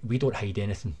 We don't hide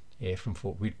anything from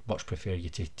folk. We'd much prefer you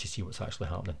to see what's actually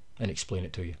happening and explain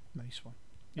it to you. Nice one.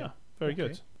 Yeah, very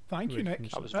good. Thank you, Nick.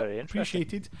 That was very interesting.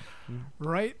 Appreciated.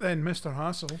 Right then, Mr.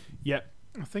 Hassel. Yeah.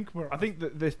 I think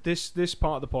that this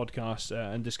part of the podcast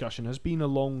and discussion has been a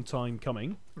long time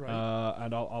coming, right.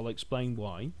 And I'll explain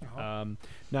why. Uh-huh.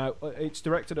 Now it's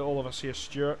directed at all of us here: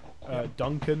 Stuart,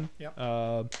 Duncan,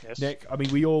 Yes. Nick. I mean,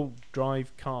 we all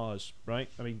drive cars, right?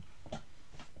 I mean,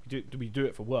 we do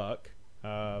it for work,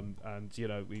 and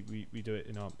we do it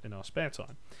in our spare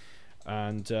time.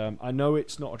 And I know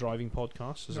it's not a driving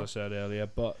podcast, as I said earlier,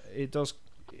 but it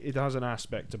has an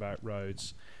aspect about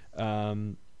roads.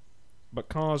 But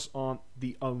cars aren't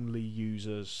the only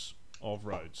users of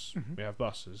roads. Mm-hmm. We have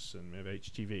buses, and we have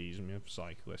HGVs, and we have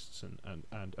cyclists,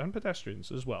 and pedestrians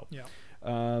as well. Yeah.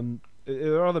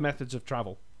 There are other methods of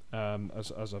travel,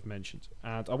 as I've mentioned.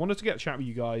 And I wanted to get a chat with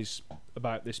you guys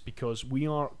about this because we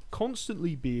are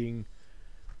constantly being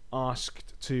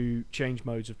asked to change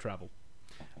modes of travel.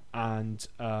 And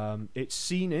it's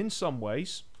seen in some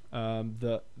ways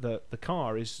that the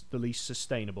car is the least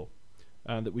sustainable.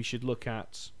 And that we should look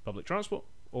at public transport,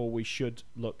 or we should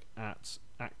look at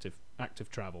active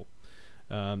travel,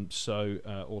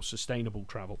 or sustainable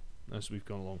travel as we've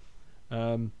gone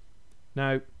along.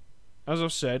 Now, as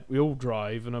I've said, we all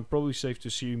drive, and I'm probably safe to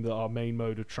assume that our main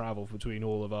mode of travel between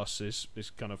all of us is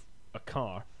kind of a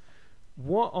car.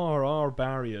 What are our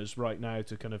barriers right now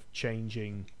to kind of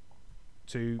changing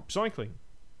to cycling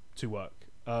to work?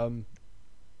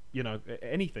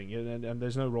 Anything, and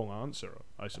there's no wrong answer,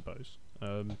 I suppose.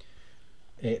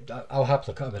 I'll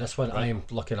happily cut with this one. Right. I am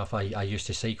lucky enough. I used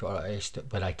to cycle, or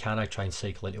when I can, I try and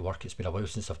cycle into work. It's been a while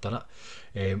since I've done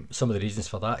it. Some of the reasons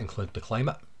for that include the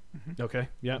climate. Mm-hmm. Okay,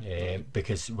 yeah.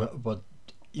 Because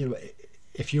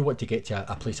if you want to get to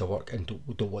a place of work and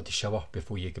don't want to shower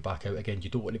before you go back out again, you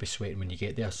don't want to be sweating when you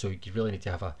get there. So you really need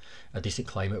to have a decent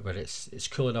climate where it's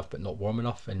cool enough but not warm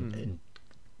enough. And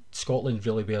Scotland,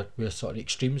 really, we're sort of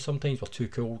extremes sometimes. We're too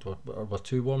cold or we're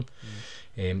too warm.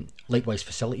 Likewise,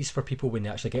 facilities for people when they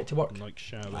actually get to work. Like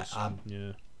showers.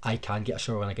 I can get a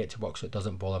shower when I get to work, so it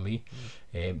doesn't bother me.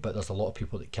 But there's a lot of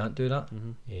people that can't do that.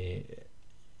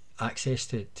 Access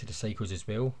to the cycles as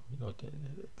well.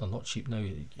 They're not cheap now.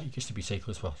 It used to be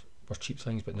cyclists were cheap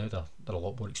things, but now they're a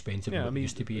lot more expensive than they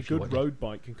used to be. A good road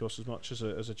bike can cost as much as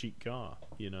a cheap car.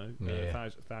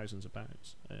 Thousands of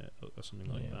pounds or something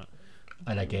like that.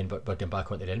 And again, but getting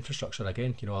back onto the infrastructure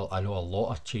again, I know a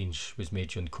lot of change was made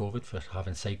during COVID for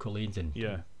having cycle lanes and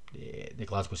the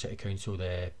Glasgow City Council,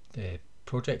 the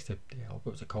projects, what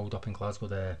was it called up in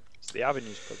Glasgow? It's the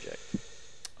Avenues project.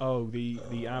 Oh,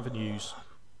 the Avenues.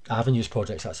 Avenues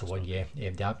projects, that's the one, yeah.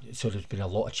 So there's been a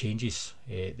lot of changes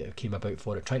that came about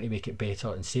for it, trying to make it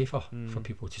better and safer for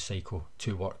people to cycle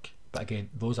to work. But again,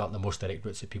 those aren't the most direct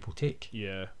routes that people take.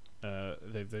 Yeah.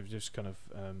 They've just kind of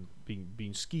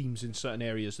been schemes in certain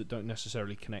areas that don't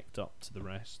necessarily connect up to the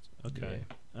rest. Okay.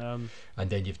 Yeah. And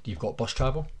then you've got bus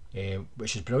travel,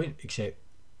 which is brilliant, except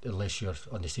unless you're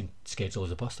on the same schedule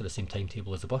as a bus or the same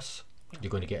timetable as a bus, you're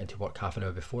going to get into work half an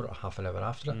hour before it or half an hour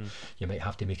after it. You might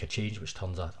have to make a change, which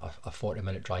turns a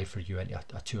 40-minute drive for you into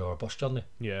a 2-hour bus journey.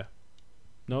 Yeah.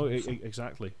 No,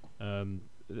 exactly. And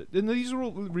these are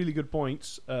all really good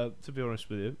points. To be honest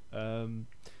with you,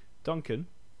 Duncan.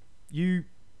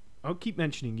 I'll keep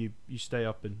mentioning you stay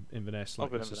up in Inverness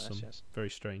like this is some very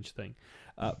strange thing.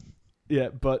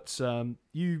 But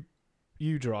you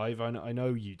you drive. I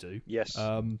know you do. Yes.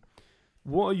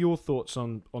 What are your thoughts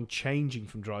on changing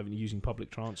from driving to using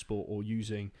public transport or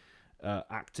using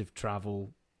active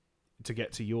travel to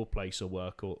get to your place of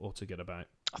work or to get about?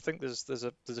 I think there's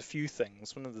a few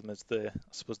things. One of them is the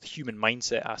human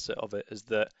mindset asset of it is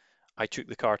that I took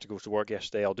the car to go to work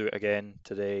yesterday. I'll do it again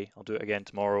today. I'll do it again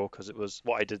tomorrow because it was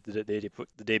what I did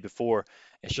the day before.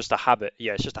 It's just a habit.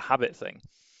 Yeah, it's just a habit thing.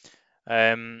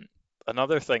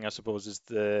 Another thing I suppose is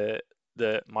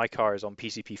my car is on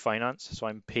PCP finance, so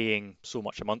I'm paying so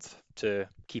much a month to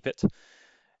keep it.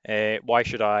 Why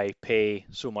should I pay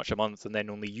so much a month and then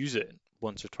only use it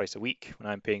once or twice a week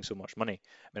when I'm paying so much money?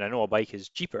 I mean, I know a bike is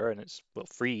cheaper and it's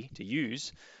free to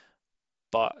use,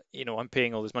 but I'm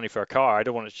paying all this money for a car. I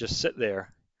don't want it to just sit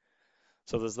there.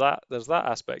 So there's that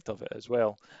aspect of it as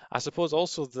well. I suppose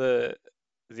also the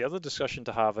other discussion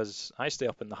to have is I stay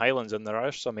up in the Highlands, and there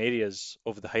are some areas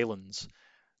of the Highlands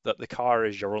that the car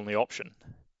is your only option.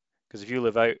 Because if you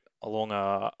live out along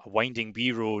a winding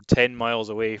B road 10 miles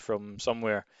away from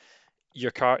somewhere,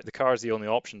 the car is the only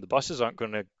option. The buses aren't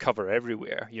going to cover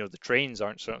everywhere. The trains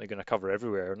aren't certainly going to cover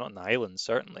everywhere, not in the Highlands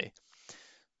certainly.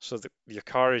 So your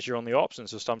car is your only option.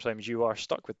 So sometimes you are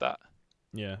stuck with that.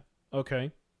 Yeah.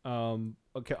 Okay.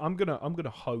 Okay. I'm gonna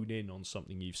hone in on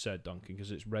something you've said, Duncan,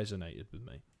 because it's resonated with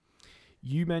me.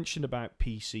 You mentioned about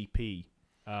PCP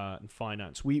and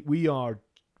finance. We are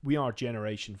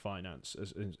generation finance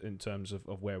in terms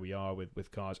of where we are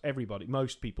with cars.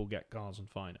 Most people get cars on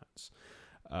finance.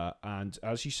 And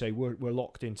as you say, we're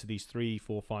locked into these 3,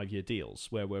 4, 5 year deals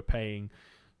where we're paying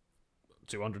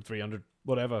 200, 300,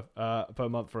 whatever per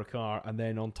month for a car, and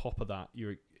then on top of that,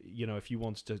 if you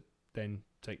wanted to then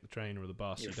take the train or the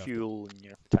bus, your fuel and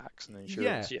your tax and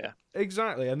insurance. Yeah,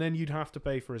 exactly. And then you'd have to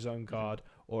pay for a zone card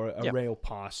or a rail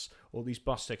pass or these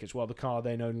bus tickets, while the car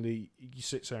then only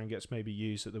sits there and gets maybe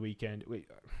used at the weekend.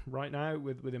 Right now,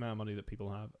 with the amount of money that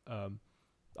people have,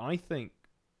 I think,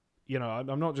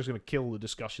 I'm not just going to kill the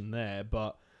discussion there,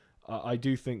 but I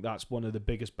do think that's one of the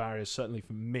biggest barriers, certainly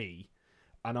for me.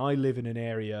 And I live in an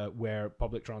area where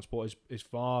public transport is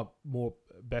far more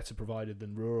better provided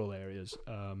than rural areas.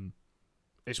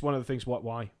 It's one of the things.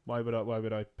 Why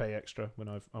would I pay extra when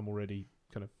I'm already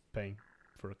kind of paying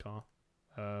for a car?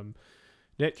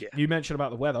 Nick, you mentioned about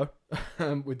the weather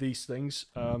with these things.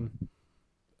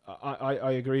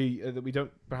 I agree that we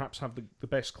don't perhaps have the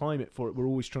best climate for it. We're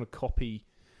always trying to copy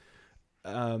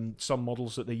some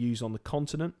models that they use on the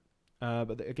continent,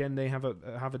 but again, they have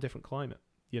a different climate.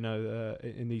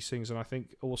 In these things, and I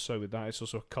think also with that, it's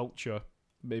also a culture,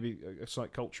 maybe a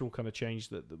slight cultural kind of change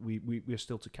that we're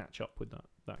still to catch up with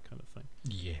that kind of thing.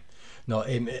 Yeah. No,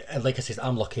 like I said,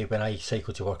 I'm lucky when I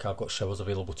cycle to work, I've got showers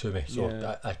available to me,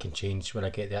 so I can change when I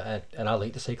get there. And I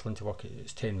like the cycling to work.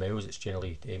 It's 10 miles. It's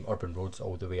generally urban roads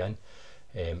all the way in.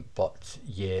 But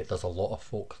yeah, there's a lot of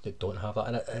folk that don't have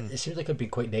that, and it seems like I've been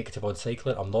quite negative on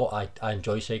cycling. I'm not. I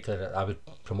enjoy cycling. I would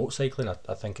promote cycling.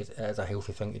 I think it's a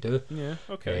healthy thing to do. Yeah.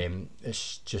 Okay.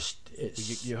 It's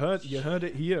you heard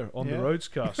it here on the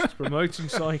Roadscast, promoting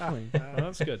cycling.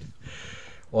 That's good.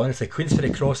 Honestly,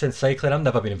 Queensferry Crossing cycling, I've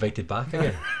never been invited back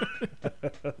again.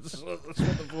 That's what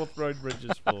the Forth Road Bridge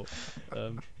is for.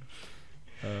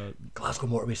 Glasgow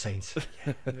Motorway signs.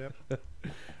 Yep.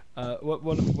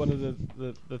 One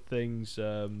of the things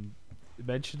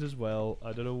mentioned as well,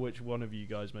 I don't know which one of you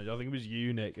guys mentioned, I think it was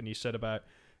you, Nick, and you said about,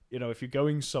 if you're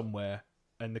going somewhere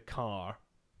in the car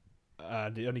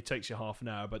and it only takes you half an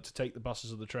hour, but to take the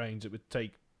buses or the trains it would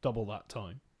take double that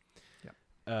time.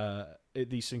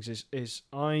 These things is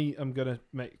I am going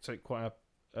to take quite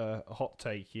a hot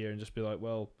take here and just be like,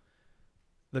 well,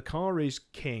 the car is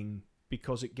king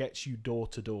because it gets you door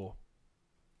to door.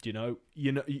 You know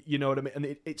what I mean?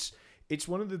 And it's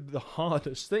one of the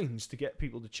hardest things to get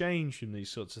people to change from these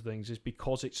sorts of things, is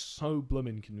because it's so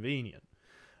blooming convenient.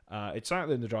 It's out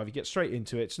there in the drive. You get straight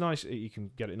into it. It's nice. You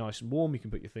can get it nice and warm. You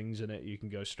can put your things in it. You can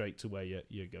go straight to where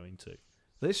you're going to.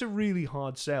 It's a really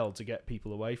hard sell to get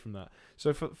people away from that.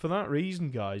 So for that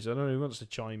reason, guys, I don't know who wants to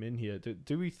chime in here.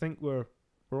 Do we think we're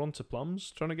onto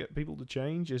plums trying to get people to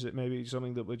change? Is it maybe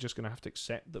something that we're just going to have to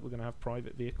accept, that we're going to have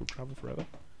private vehicle travel forever?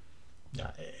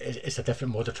 Yeah, it's a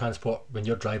different mode of transport. When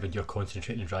you're driving, you're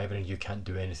concentrating on driving and you can't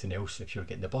do anything else. If you're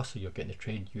getting the bus or you're getting the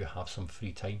train, you have some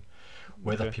free time.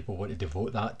 Whether people want to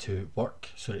devote that to work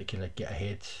so that they can get a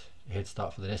head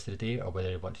start for the rest of the day, or whether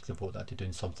they want to devote that to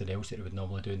doing something else that they would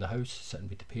normally do in the house, sitting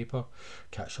with the paper,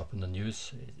 catch up on the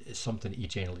news, it's something that you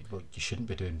shouldn't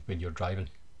be doing when you're driving.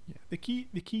 Yeah, the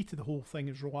key to the whole thing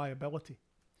is reliability.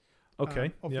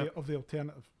 Okay. Of the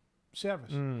alternative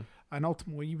service, and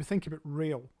ultimately you would think about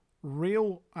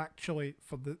rail actually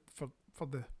for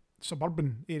the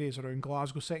suburban areas around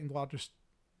Glasgow, second largest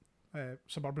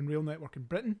suburban rail network in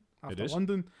Britain after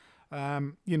London.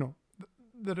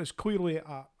 There is clearly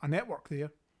a network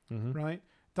there, right?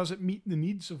 Does it meet the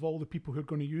needs of all the people who are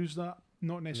going to use that?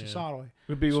 Not necessarily.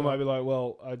 Yeah. People might be like,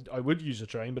 well, I would use a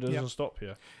train, but it doesn't stop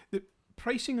here. The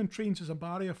pricing on trains is a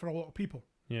barrier for a lot of people.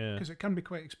 Yeah. Because it can be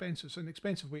quite expensive. It's an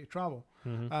expensive way to travel.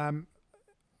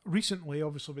 Recently,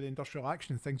 obviously, with the industrial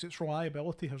action and things, its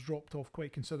reliability has dropped off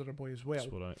quite considerably as well.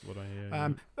 That's what I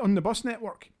hear. On the bus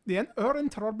network, our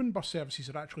interurban bus services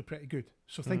are actually pretty good.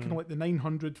 So thinking like the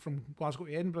 900 from Glasgow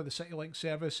to Edinburgh, the CityLink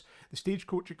service, the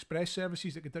Stagecoach Express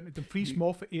services that go down to Dumfries,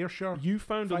 Moffat, Ayrshire. You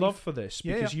found a love for this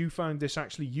because you found this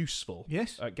actually useful.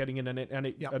 Yes. At getting in, and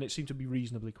it seemed to be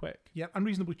reasonably quick. Yeah, and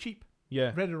reasonably cheap. Yeah.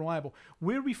 Very reliable.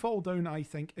 Where we fall down, I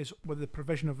think, is with the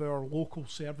provision of our local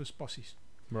service buses.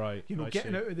 Right.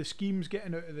 Getting out of the schemes,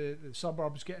 getting out of the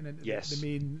suburbs, getting into the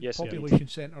main Yes, population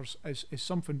centres is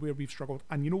something where we've struggled.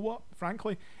 And you know what?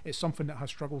 Frankly, it's something that has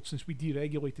struggled since we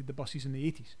deregulated the buses in the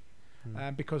 80s.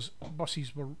 Because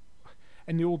buses were,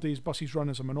 in the old days, buses run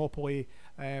as a monopoly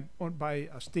owned by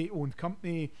a state-owned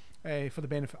company for the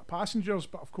benefit of passengers.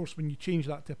 But of course, when you change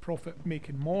that to a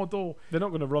profit-making model, they're not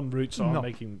going to run routes on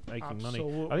making absolutely.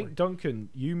 money. I think, Duncan,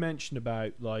 you mentioned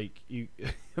about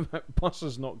about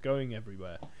buses not going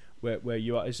everywhere where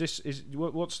you are.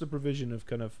 What's the provision of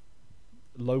kind of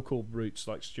local routes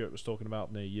like Stuart was talking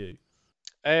about near you?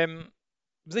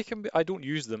 They can be. I don't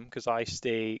use them because I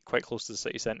stay quite close to the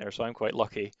city centre, so I'm quite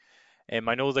lucky.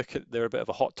 I know they're a bit of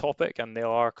a hot topic, and they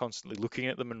are constantly looking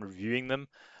at them and reviewing them.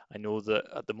 I know that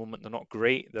at the moment they're not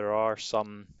great. There are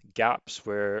some gaps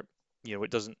where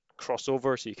it doesn't cross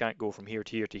over, so you can't go from here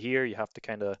to here to here. You have to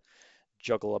kind of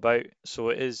juggle about. So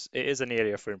it is an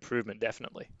area for improvement,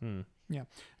 definitely. Yeah,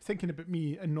 thinking about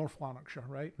me in North Lanarkshire,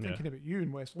 right? Thinking about you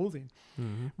in West Lothian.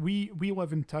 We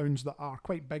live in towns that are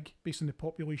quite big based on the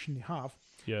population they have.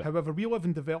 Yeah. However, we live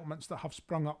in developments that have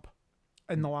sprung up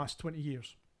in the last 20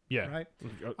 years. Yeah. Right.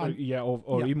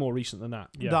 Or even more recent than that.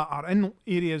 Yeah. That are in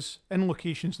areas, in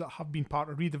locations that have been part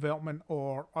of redevelopment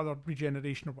or other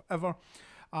regeneration or whatever,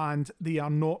 and they are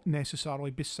not necessarily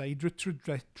beside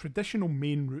traditional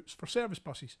main routes for service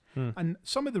buses. And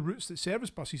some of the routes that service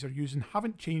buses are using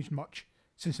haven't changed much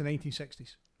since the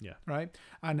 1960s. Yeah. Right.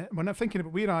 And when I'm thinking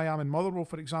about where I am in Motherwell,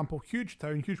 for example, huge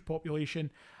town, huge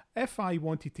population. If I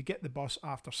wanted to get the bus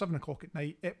after 7 o'clock at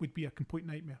night, it would be a complete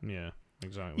nightmare. Yeah.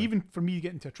 Exactly. Even for me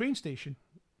getting to a train station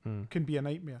can be a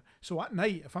nightmare. So at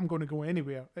night, if I'm going to go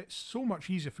anywhere, it's so much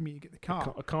easier for me to get the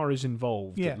car. A car is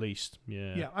involved at least.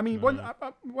 Yeah. Yeah. I mean,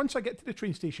 once I get to the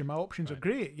train station, my options are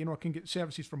great. I can get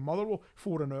services from Motherwell,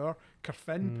 4 an hour,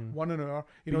 Carfin, 1 an hour.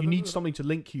 You need something to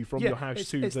link you from your house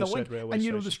to the said railway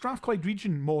station. And the Strathclyde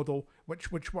region model,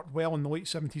 which worked well in the late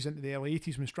 70s into the early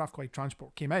 80s when Strathclyde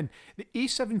Transport came in, the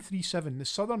A737, the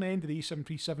southern end of the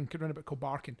A737 could run about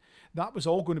Kilbarchan. That was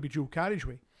all going to be dual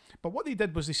carriageway. But what they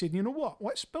did was they said, you know what,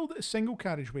 let's build it as single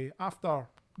carriageway after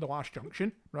the last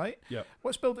junction, right? Yeah.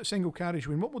 Let's build it single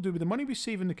carriageway. And what we'll do with the money we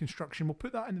save in the construction, we'll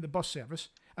put that into the bus service,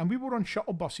 and we will run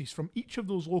shuttle buses from each of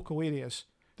those local areas.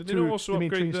 Did they also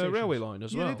upgrade the railway line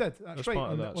as well? Yeah, they did. That's right.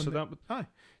 Part of that.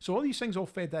 So all these things all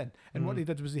fed in, and what they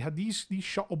did was they had these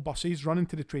shuttle buses running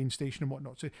to the train station and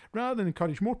whatnot. So rather than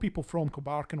encourage more people from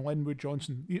Kilbarchan, Linwood,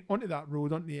 Johnson onto that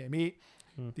road, onto the M8,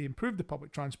 they improved the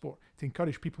public transport to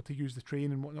encourage people to use the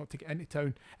train and whatnot to get into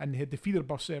town, and they had the feeder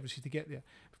bus services to get there.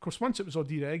 Of course, once it was all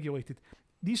deregulated,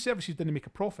 these services didn't make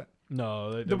a profit.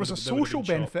 No, there was a social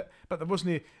benefit, but there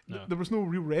wasn't. There was no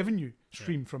real revenue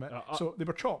stream from it, so they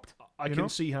were chopped. I can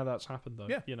see how that's happened, though.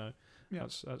 Yeah.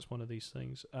 That's one of these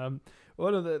things.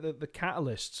 One of the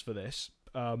catalysts for this,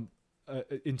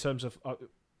 in terms of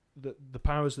the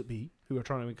powers that be who are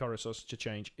trying to encourage us to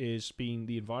change, is being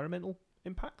the environmental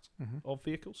impact of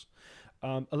vehicles.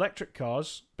 Electric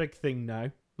cars, big thing now.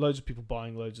 Loads of people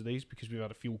buying loads of these because we've had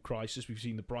a fuel crisis. We've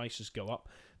seen the prices go up.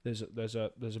 There's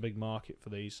a big market for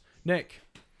these. Nick,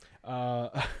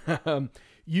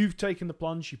 you've taken the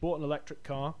plunge. You bought an electric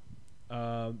car.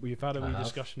 We've had a wee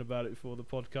discussion about it before the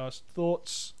podcast.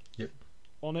 Thoughts? Yep.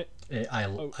 On it? I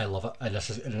love it, and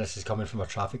this is coming from a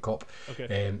traffic cop.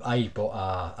 Okay. I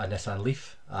bought a Nissan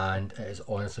Leaf, and it is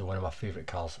honestly one of my favourite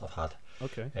cars I've had.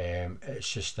 Okay.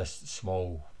 It's just this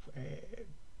small,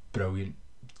 brilliant,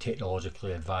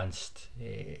 technologically advanced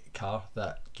car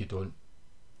that you don't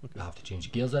have to change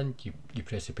the gears in. You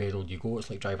press the pedal, you go.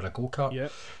 It's like driving a go-kart. Yeah.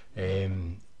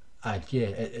 And yeah,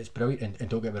 it's brilliant. And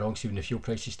don't get me wrong, see when the fuel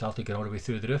prices started going all the way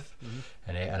through the roof,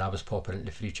 and I was popping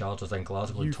into free chargers in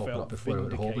Glasgow and topping up before I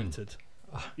went home.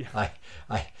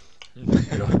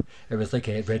 You know, it was like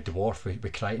a Red Dwarf with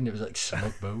Crichton. It was like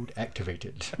smug mode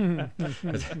activated. Driving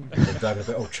a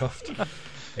bit all chuffed.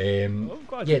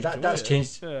 That's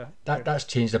changed. Yeah. That's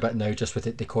changed a bit now, just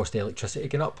with the cost of electricity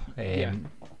going up.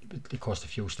 The cost of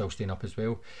fuel still staying up as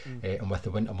well, and with the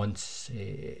winter months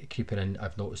creeping in,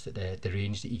 I've noticed that the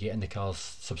range that you get in the cars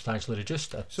substantially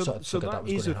reduced. So that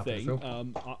is a thing.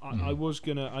 I was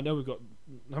gonna. I know I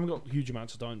haven't got huge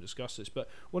amounts of time to discuss this, but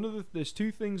there's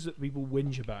two things that people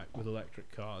whinge about with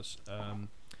electric cars,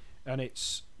 and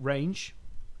it's range,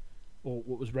 or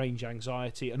what was range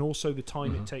anxiety, and also the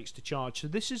time it takes to charge. So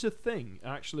this is a thing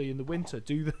actually in the winter.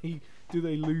 Do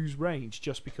they lose range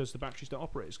just because the batteries don't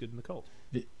operate as good in the cold?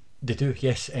 They do,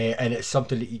 yes, and it's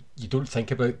something that you don't think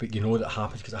about, but you know that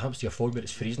happens because it happens to your phone when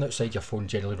it's freezing outside. Your phone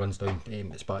generally runs down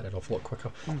its battery off a lot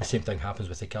quicker. The same thing happens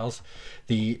with the cars.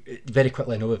 Very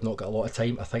quickly, I know we've not got a lot of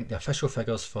time. I think the official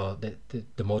figures for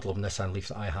the model of Nissan Leaf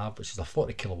that I have, which is a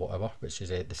 40 kilowatt hour, which is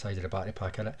the size of the battery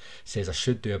pack in it, says I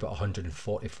should do about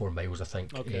 144 miles, I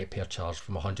think, per charge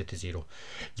from 100 to 0.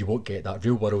 You won't get that.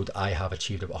 Real world, I have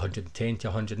achieved about 110 to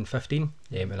 115,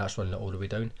 and that's running it all the way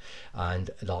down. And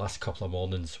the last couple of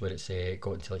mornings where it's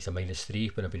got into like a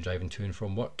 -3 when I've been driving to and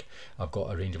from work, I've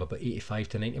got a range of about 85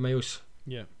 to 90 miles.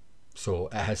 Yeah. So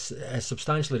it has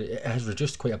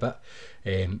reduced quite a bit,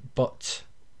 but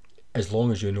as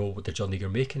long as you know what the journey you're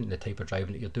making and the type of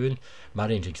driving that you're doing, my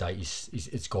range anxiety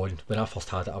is gone. When I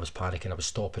first had it, I was panicking. I was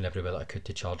stopping everywhere that I could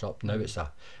to charge up. Now it's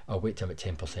I'll wait till I'm at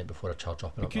 10% before I charge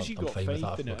up, and because I'm you've got fine with faith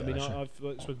that. in it. I mean,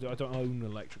 I don't own an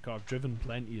electric car. I've driven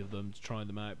plenty of them to try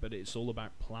them out, but it's all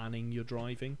about planning your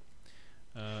driving.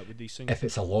 With these things, if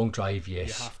it's a long drive,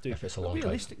 yes. You have to. If it's a long drive,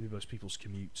 realistically, most people's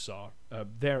commutes are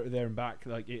there and back,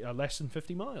 like less than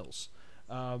 50 miles.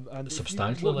 And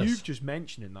substantially less. You've just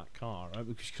mentioned in that car,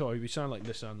 sorry, we sound like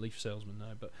Nissan Leaf salesman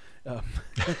now, but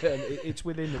it's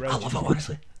within the range. I love it,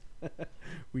 honestly.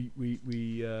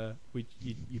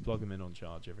 You plug them in on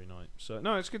charge every night. So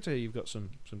no, it's good to hear you've got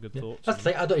some good thoughts. That's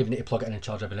the thing. I don't even need to plug it in and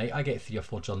charge every night. I get 3 or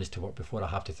 4 journeys to work before I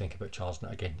have to think about charging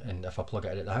it again. And if I plug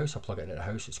it in at the house, I plug it in at the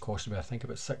house. It's costing me, I think,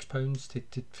 about £6 to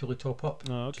fully top up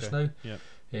just now. Yeah.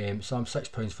 So I'm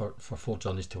 £6 for 4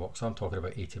 journeys to work. So I'm talking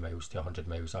about 80 miles to 100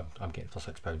 miles. I'm getting for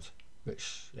 £6,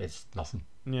 which is nothing.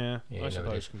 Yeah, I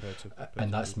suppose compared to.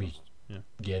 And that's me.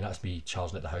 Yeah, that's me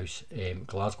charging at the house.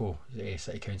 Glasgow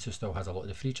City Council still has a lot of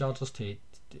the free chargers to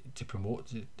promote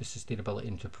the sustainability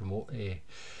and to promote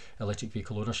electric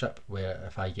vehicle ownership, where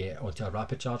if I get onto a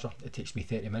rapid charger, it takes me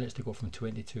 30 minutes to go from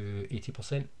 20 to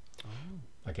 80%.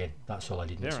 Again, that's all I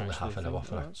need. It's only half an hour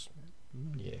for it.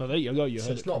 Yeah. Well, there you go. You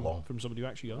heard it's not long from somebody who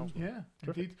actually owns one. Yeah,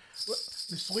 indeed.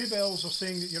 The sleigh bells are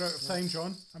saying that you're out of time,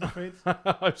 John. I'm afraid.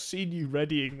 I've seen you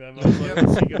readying them. I was like,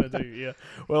 what's he gonna do? Yeah.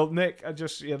 Well, Nick,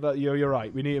 you're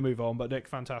right. We need to move on. But Nick,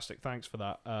 fantastic. Thanks for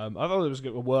that. I thought it was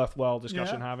a worthwhile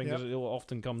discussion having, because it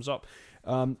often comes up.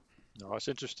 No, it's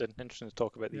interesting to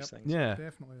talk about these things. Yeah,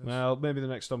 definitely is. Well, maybe the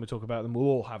next time we talk about them, we'll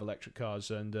all have electric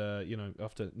cars. And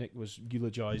after Nick was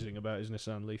eulogising about his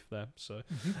Nissan Leaf there, so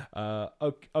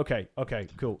okay,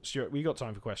 cool. Stuart, we got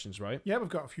time for questions, right? Yeah, we've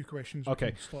got a few questions.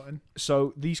 Okay, slot in.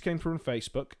 So these came through on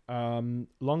Facebook.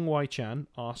 Long Wai Chan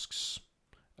asks,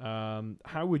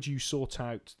 how would you sort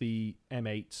out the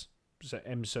M8,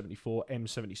 M74,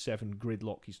 M77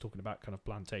 gridlock? He's talking about kind of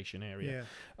plantation area.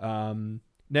 Yeah.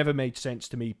 Never made sense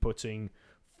to me putting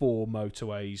 4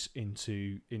 motorways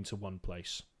into one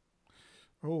place.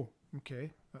 Oh,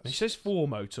 okay. He says 4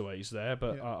 motorways there,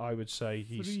 but I would say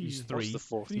he's 3. What's the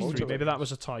fourth He's motorway? 3. Maybe that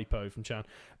was a typo from Chan.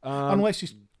 Unless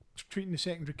he's treating the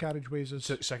secondary carriageways as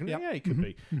secondary, yeah, he could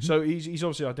be. So he's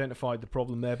obviously identified the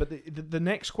problem there. But the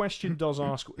next question does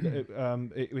ask,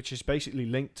 which is basically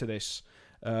linked to this.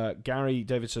 Gary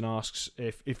Davidson asks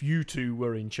if you two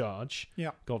were in charge,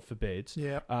 God forbid,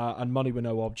 and money were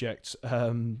no object,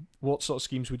 what sort of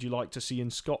schemes would you like to see in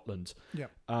Scotland?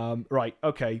 Right,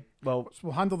 okay, well... So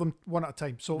we'll handle them one at a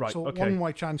time. So Long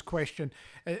Wai Chan's question,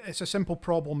 it's a simple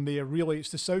problem there, really.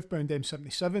 It's the southbound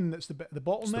M77 that's the bit of the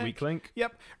bottleneck. It's the weak link.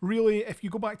 Yep. Really, if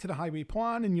you go back to the highway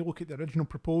plan and you look at the original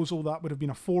proposal, that would have been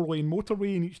a 4-lane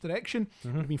motorway in each direction. It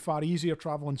would have been far easier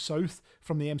travelling south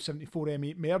from the M74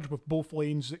 M8 merge, with both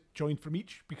lanes that joined from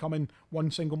each becoming one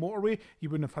single motorway.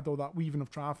 You wouldn't have had all that weaving of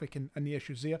traffic and the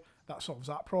issues there. That solves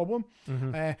that problem.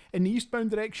 In the eastbound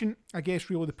direction, I guess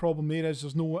really the problem there is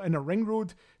there's no inner ring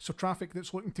road, so traffic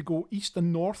that's looking to go east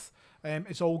and north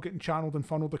is all getting channelled and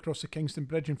funneled across the Kingston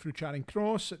Bridge and through Charing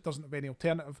Cross. It doesn't have any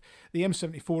alternative. The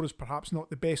M74 is perhaps not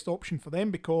the best option for them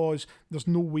because there's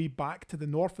no way back to the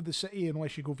north of the city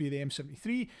unless you go via the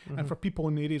M73. And for people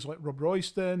in areas like Rob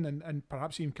Royston and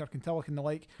perhaps even Kirkintilloch and the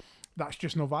like, that's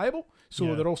just not viable.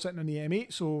 So they're all sitting on the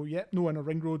M8. So no inner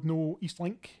ring road, no East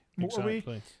Link motorway.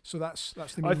 Exactly. So that's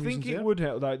the main I think reasons it there. would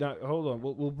help. Hold on,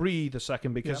 we'll breathe a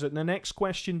second because Yep. the next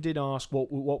question did ask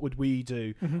what would we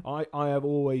do. Mhm. I have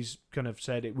always kind of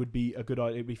said it would be a good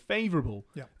idea. It'd be favourable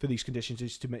Yeah. for these conditions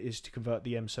is to convert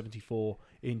the M74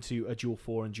 into a dual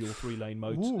 4 and dual 3 lane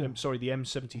mode. Ooh. Sorry, the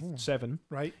M77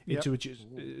 Right. into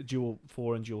a dual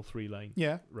 4 and dual 3 lane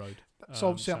Yeah. road.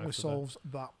 Certainly south of there. solves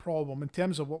that problem in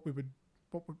terms of what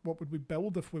would we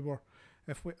build if we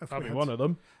That'd we be had, one of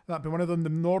them. that'd be one of them. The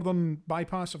northern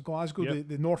bypass of Glasgow, Yep.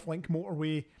 the North Link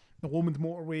motorway, the Lomond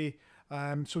motorway.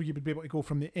 So you would be able to go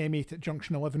from the M8 at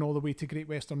Junction 11 all the way to Great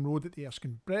Western Road at the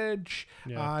Erskine Bridge.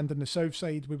 Yeah. And on the south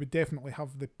side, we would definitely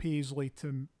have the Paisley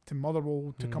to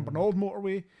Motherwell to Cumbernauld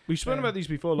motorway. We've spoken Um, about these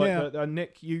before. Like yeah.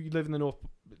 Nick, you live in the north,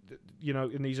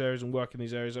 in these areas and work in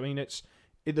these areas. I mean,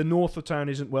 the north of town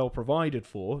isn't well provided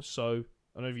for, so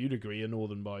I don't know if you'd agree a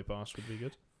northern bypass would be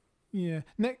good. Yeah.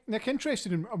 Nick,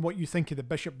 interested in what you think of the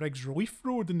Bishop Briggs Relief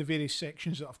Road and the various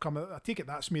sections that have come out. I take it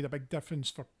that's made a big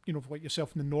difference for, for like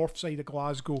yourself in the north side of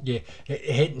Glasgow. Yeah,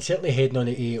 certainly heading on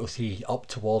the A803 up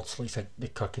towards like said, the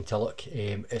Kirkintilloch.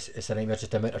 It's a nightmare,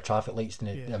 just the amount of traffic lights and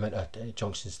the amount of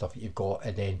junctions and stuff that you've got,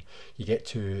 and then you get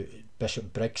to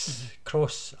Bishop Briggs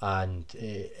cross, and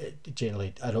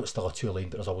generally, I know it's still a 2 lane,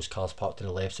 but there's always cars parked to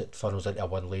the left, so it funnels into a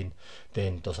 1 lane.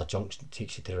 Then there's a junction that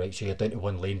takes you to the right, so you're down to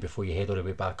 1 lane before you head all the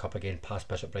way back up again past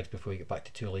Bishop Briggs before you get back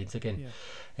to 2 lanes again.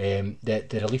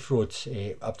 The relief roads,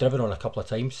 I've driven on a couple of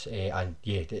times, and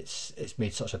yeah, it's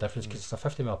made such a difference because it's a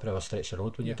 50 mile per hour stretch of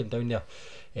road when you're going down there,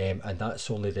 and that's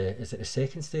only is it the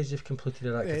second stage you've completed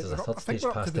of that? Because there's a third stage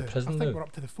past the prison I think now. we're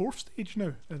up to the 4th stage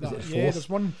now. Of that. it the Yeah, 4th? there's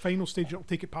one final stage that'll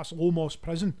take it past Lomos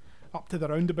Prison up to the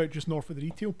roundabout just north of the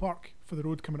retail park for the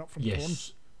road coming up from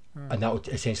Torrance. And that would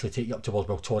essentially take you up towards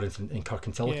Torrance and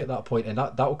Kirkintilloch at that point, and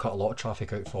that will cut a lot of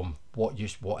traffic out from what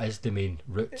is the main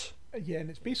route. Yeah, and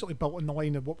it's basically built on the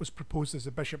line of what was proposed as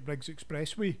the Bishop Briggs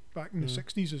Expressway back in the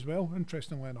 60s as well,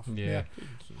 interestingly enough. Yeah.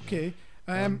 Okay.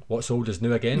 What's old is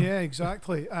new again. Yeah,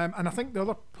 exactly. And I think the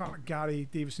other part of Gary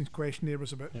Davison's question there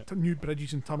was about new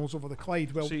bridges and tunnels over the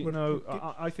Clyde. Well, See,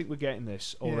 I think we're getting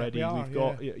this already. we are, We've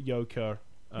got Yoker.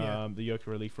 The Yoker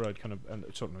Relief Road kind of, and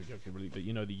sort of not Yoker Relief, but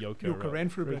the Yoker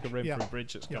Renfrew Bridge,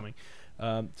 Bridge that's coming.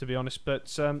 To be honest,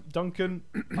 but Duncan,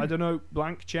 I don't know.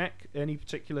 Blank check. Any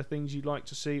particular things you'd like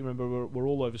to see? Remember, we're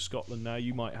all over Scotland now.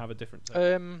 You might have a different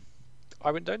take. I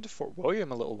went down to Fort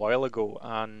William a little while ago,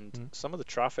 and some of the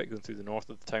traffic going through the north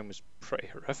of the town was pretty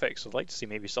horrific. So I'd like to see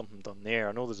maybe something done there.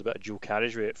 I know there's a bit of dual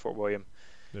carriageway at Fort William.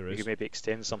 There You is. could maybe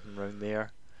extend something around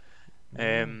there.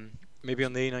 Maybe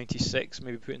on the A96,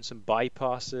 maybe put in some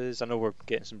bypasses. I know we're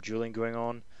getting some dualling going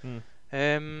on.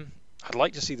 I'd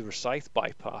like to see the Rosyth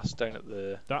bypass down at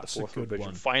the That's a Forth Road good Bridge one.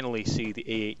 and finally see the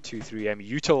A823M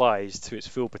utilised to its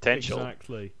full potential.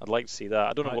 Exactly. I'd like to see that.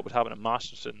 I don't know what would happen at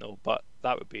Masterton though, but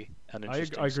that would be an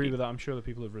interesting I agree scheme. with that. I'm sure the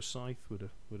people of Rosyth would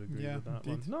agree with that one.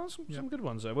 indeed. No, some good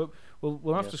ones there. We'll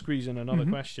have to squeeze in another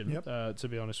question. Yep. To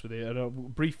be honest with you,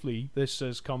 and, briefly, this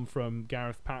has come from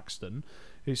Gareth Paxton,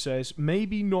 who says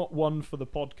maybe not one for the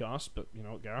podcast, but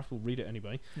Gareth will read it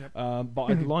anyway. Yep. But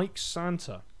I'd like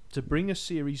Santa to bring a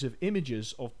series of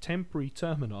images of temporary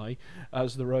termini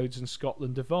as the roads in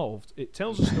Scotland evolved. It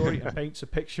tells a story and paints a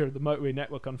picture of the motorway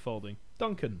network unfolding.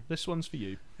 Duncan, this one's for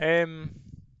you. Have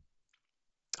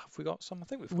we got some? I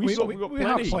think we've We have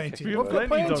plenty. plenty. We We've have got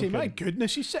plenty, plenty. My Duncan.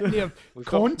 goodness, he's sitting there We've got- we've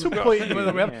got a contemplating few,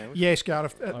 whether we have. yeah. Yes,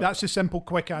 Gareth. That's a simple,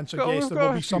 quick answer. We've got- Yes, we've there got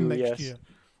will a be some few, next yes. year.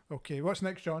 Okay, what's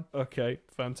next, John? Okay,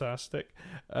 fantastic.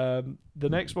 The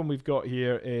next one we've got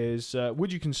here is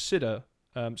would you consider...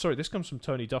 this comes from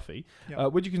Tony Duffy.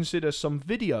 Yep. Would you consider some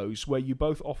videos where you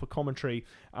both offer commentary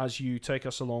as you take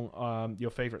us along your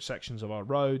favourite sections of our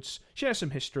roads, share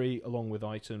some history along with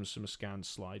items from a scanned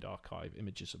slide archive,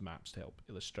 images of maps to help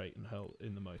illustrate and help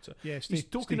in the motor? Yeah, He's stay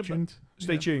talking about- tuned.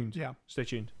 Stay tuned. Yeah. Stay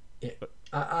tuned.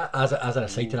 As an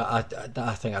aside to that,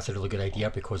 I think that's a really good idea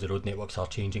because the road networks are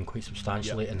changing quite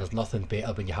substantially, and there's nothing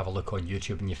better when you have a look on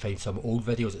YouTube and you find some old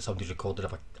videos that somebody's recorded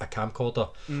of a camcorder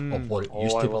of what it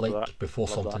used I to be love like that. before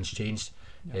Love something's changed.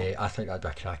 I think that'd be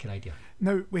a cracking idea.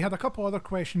 Now, we had a couple other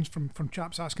questions from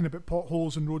chaps asking about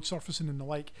potholes and road surfacing and the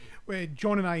like.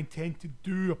 John and I intend to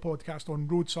do a podcast on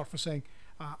road surfacing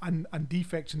and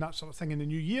defects and that sort of thing in the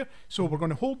new year. So we're going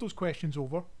to hold those questions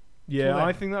over. Yeah, then.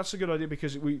 I think that's a good idea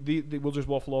because we'll just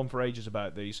waffle on for ages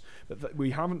about these. But we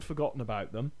haven't forgotten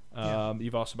about them.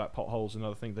 You've asked about potholes and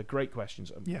other things. They're great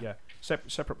questions.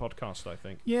 Separate podcast, I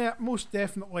think. Yeah, most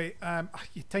definitely.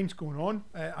 Time's going on.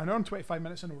 An hour and 25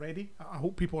 minutes in already. I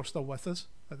hope people are still with us.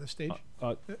 at this stage.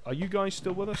 Are you guys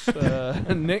still with us?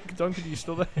 Nick, Duncan, are you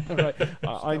still there?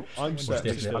 Right. I'm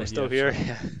still here.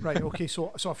 Right. Okay.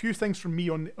 So a few things from me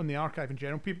on the archive in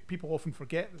general. People often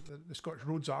forget that the Scottish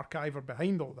Roads Archive are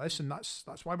behind all this, and that's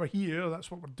why we're here.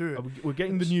 That's what we're doing. We're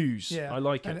getting the news. Yeah, I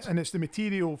like it. And it's the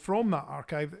material from that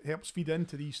archive that helps feed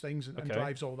into these things and Okay.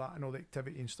 drives all that and all the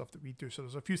activity and stuff that we do. So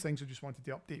there's a few things I just wanted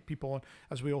to update people on,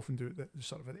 as we often do at the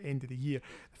sort of at the end of the year.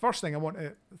 The first thing I want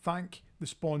to thank the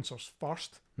sponsors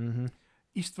first. Mm-hmm.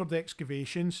 Eastford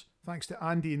Excavations, thanks to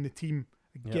Andy and the team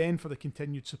again for the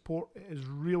continued support. It is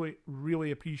really,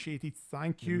 really appreciated.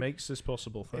 Thank you. It makes this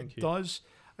possible. Thank you. It does.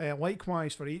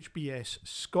 Likewise for HBS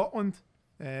Scotland,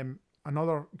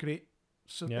 another great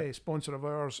sponsor of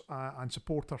ours and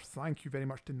supporter. Thank you very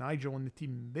much to Nigel and the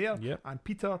team there, and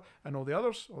Peter and all the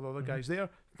others, all the other guys there.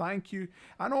 Thank you.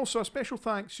 And also a special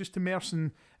thanks just to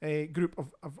Merson group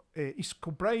of East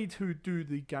Kilbride, who do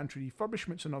the gantry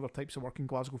refurbishments and other types of work in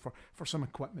Glasgow for some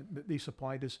equipment that they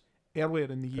supplied us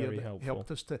earlier in the year Very that helpful.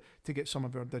 helped us to get some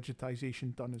of our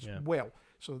digitisation done as well.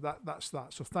 So that's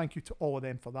that. So thank you to all of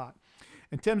them for that.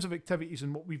 In terms of activities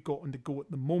and what we've got on the go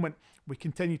at the moment, we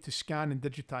continue to scan and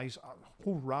digitise a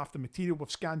whole raft of material.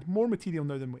 We've scanned more material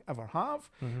now than we ever have.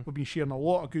 We've been sharing a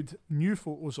lot of good new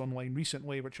photos online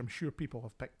recently, which I'm sure people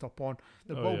have picked up on.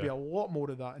 There will be a lot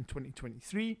more of that in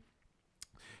 2023.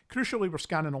 Crucially, we're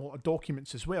scanning a lot of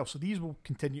documents as well, so these will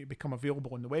continue to become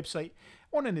available on the website.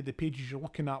 On any of the pages you're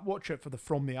looking at, watch out for the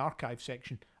From the Archive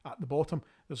section at the bottom.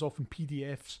 There's often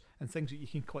PDFs and things that you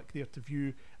can click there to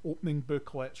view, opening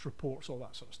booklets, reports, all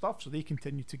that sort of stuff, so they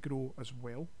continue to grow as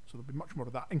well. So there'll be much more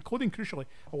of that, including, crucially,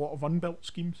 a lot of unbuilt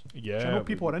schemes, which I know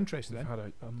people are interested in. We've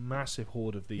had a massive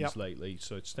horde of these lately,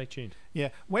 so stay tuned. Yeah,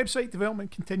 website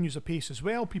development continues apace as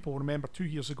well. People remember 2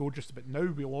 years ago, just about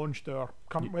now, we launched our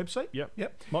current website.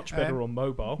 Yep. Much better on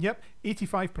mobile.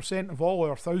 85% of all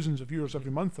our thousands of viewers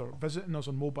every month are visiting us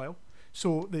on mobile.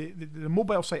 So the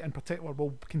mobile site in particular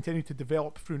will continue to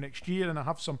develop through next year, and I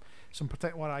have some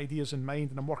particular ideas in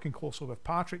mind, and I'm working closely with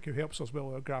Patrick, who helps us with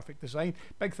our graphic design.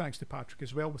 Big thanks to Patrick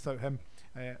as well. Without him,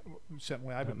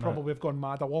 certainly I would probably have gone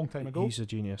mad a long time ago. He's a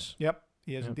genius. Yep,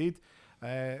 he is indeed.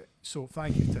 So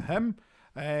thank you to him.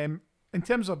 In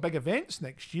terms of big events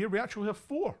next year, we actually have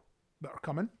 4 that are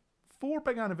coming. 4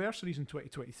 big anniversaries in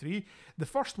 2023. The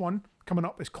first one coming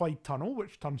up is Clyde Tunnel,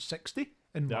 which turns 60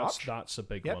 in March. That's a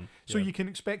big one. So you can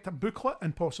expect a booklet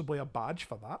and possibly a badge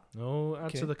for that. Oh,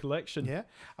 add to the collection. Yeah.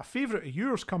 A favourite of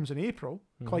yours comes in April.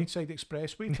 Clydeside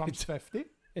Expressway turns 50.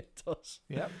 It does.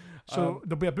 Yeah. So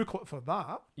there'll be a booklet for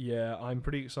that. Yeah, I'm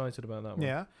pretty excited about that one.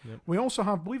 Yeah. We also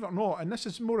have, believe it or not, and this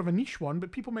is more of a niche one,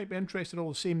 but people might be interested all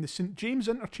the same, the St James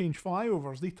Interchange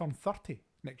flyovers, they turn 30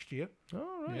 next year.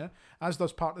 Oh, right. Yeah. As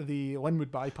does part of the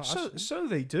Linwood bypass. So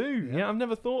they do. Yeah, I've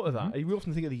never thought of that. We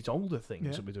often think of these older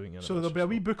things that we're doing. So there'll be a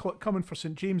wee booklet coming for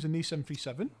St James and NASIM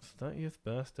 37. 30th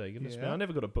birthday. Goodness me. I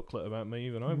never got a booklet about me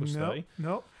when I was 30.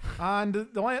 No. And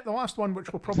the last one,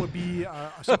 which will probably be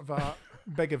a sort of a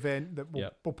big event that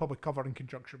we'll probably cover in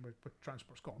conjunction with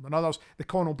Transport Scotland and others, the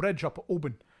Connell Bridge up at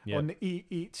Oban on the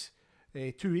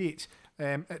A828.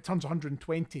 It turns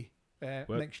 120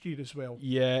 next year as well.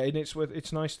 Yeah, and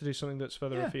it's nice to do something that's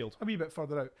further afield. A wee bit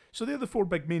further out. So they're the 4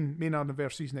 big main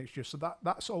anniversaries next year. So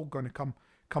that's all going to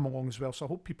come along as well. So I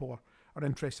hope people are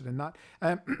interested in that.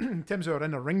 In terms of our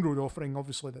Inner Ring Road offering,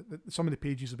 obviously some of the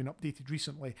pages have been updated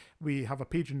recently. We have a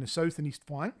page in the south and east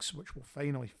flanks, which will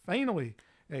finally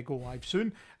go live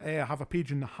soon. Have a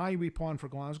page in the highway plan for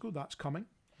Glasgow. That's coming.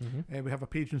 We have a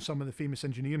page on some of the famous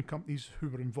engineering companies who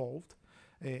were involved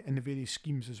in the various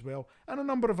schemes as well, and a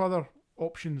number of other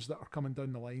options that are coming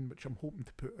down the line, which I'm hoping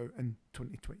to put out in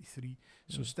 2023.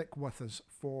 So stick with us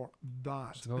for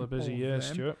that. It's another busy year,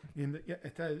 Stuart. Yeah,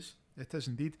 it is. It is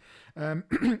indeed.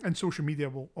 And social media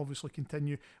will obviously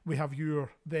continue. We have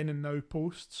your then and now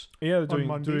posts. Yeah, they're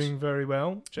on doing very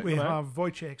well. Check we them have out.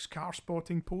 Wojciech's car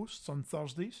spotting posts on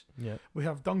Thursdays. Yeah. We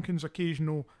have Duncan's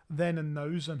occasional then and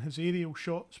nows and his aerial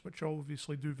shots, which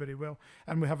obviously do very well.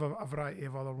 And we have a variety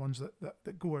of other ones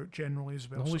that go out generally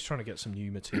as well. I'm always trying to get some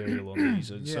new material on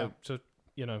these. And so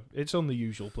it's on the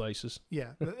usual places.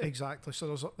 Yeah, exactly.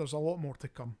 So there's a lot more to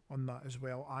come on that as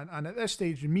well. And at this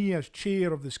stage, me as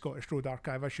chair of the Scottish Road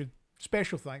Archive, I should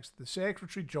special thanks to the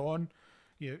Secretary, John.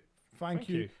 Thank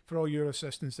you for all your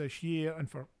assistance this year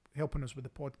and for helping us with the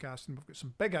podcast, and we've got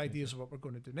some big ideas of what we're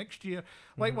going to do next year.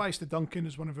 Likewise to Duncan,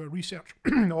 who's one of our research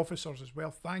officers as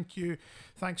well. Thank you.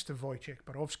 Thanks to Wojciech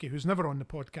Borowski, who's never on the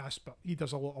podcast, but he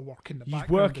does a lot of work in the He's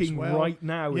background working as well. right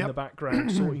now in the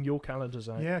background, sorting your calendars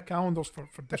out. Yeah, calendars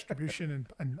for distribution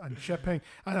and shipping.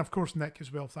 And of course, Nick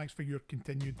as well. Thanks for your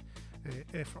continued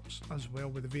efforts as well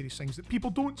with the various things that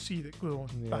people don't see that go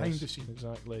on behind the scenes.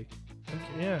 Exactly.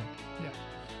 Yeah.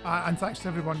 And thanks to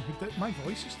everyone who did. My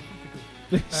voice is starting to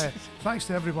go. Thanks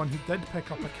to everyone who did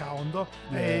pick up a calendar.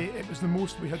 It was the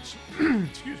most we had.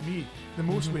 Excuse me, the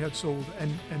most we had sold in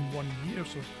 1 year.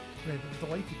 So we're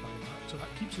delighted by that. So that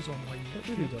keeps us online. It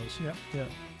really does. Yeah.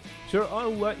 Sure,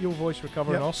 I'll let your voice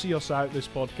recover and I'll see us out this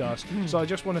podcast. So I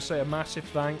just want to say a massive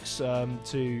thanks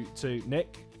to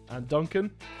Nick and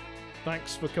Duncan.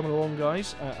 Thanks for coming along,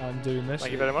 guys, and doing this.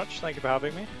 Thank you very much. Thank you for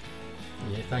having me.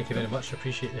 Yeah, thank you very much. I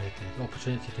appreciate the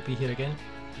opportunity to be here again.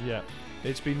 Yeah,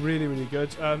 it's been really, really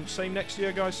good. Same next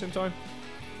year, guys, same time.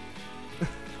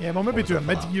 Yeah, we'll maybe do a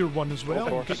mid-year one as well. Of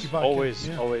course. Get you back always.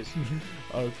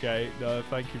 Okay,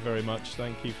 thank you very much.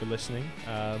 Thank you for listening.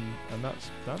 And that's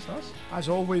us. As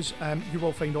always, you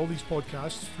will find all these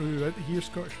podcasts throughout the year,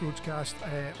 Scottish Roadscast,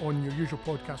 on your usual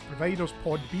podcast providers,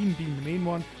 Podbean being the main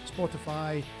one,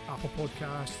 Spotify, Apple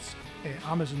Podcasts,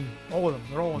 Amazon, all of them.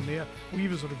 They're all on there.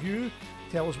 Leave us a review.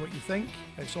 Tell us what you think.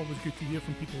 It's always good to hear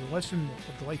from people who listen.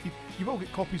 We're delighted. You will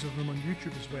get copies of them on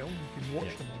YouTube as well. You can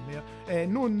watch them on there.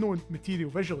 No material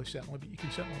visually, certainly, but you can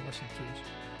certainly listen to us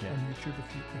on YouTube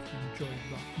if you enjoy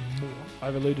that more.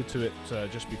 I've alluded to it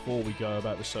just before we go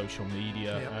about the social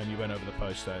media, and you went over the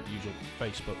post there, usual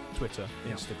Facebook, Twitter,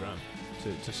 Instagram,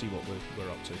 to see what we're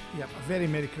up to. Yeah, a very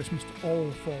Merry Christmas to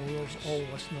all followers, all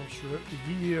listeners throughout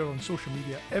the year on social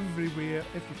media, everywhere.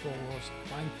 If you follow us,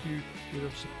 thank you.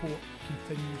 Your support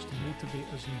continues to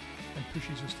motivate us and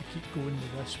pushes us to keep going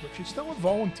with this, which is still a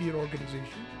volunteer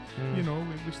organisation. You know,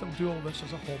 we still do all this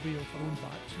as a hobby of our own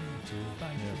backs.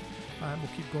 Thank you.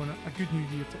 We'll keep going. A good new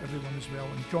year to everyone as well.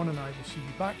 And John and I will see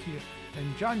you back here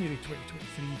in January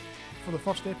 2023 for the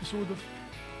first episode of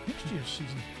next year's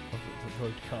season of the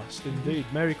podcast. Indeed.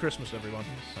 Merry Christmas, everyone.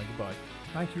 And goodbye.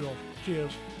 Thank you all.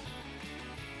 Cheers.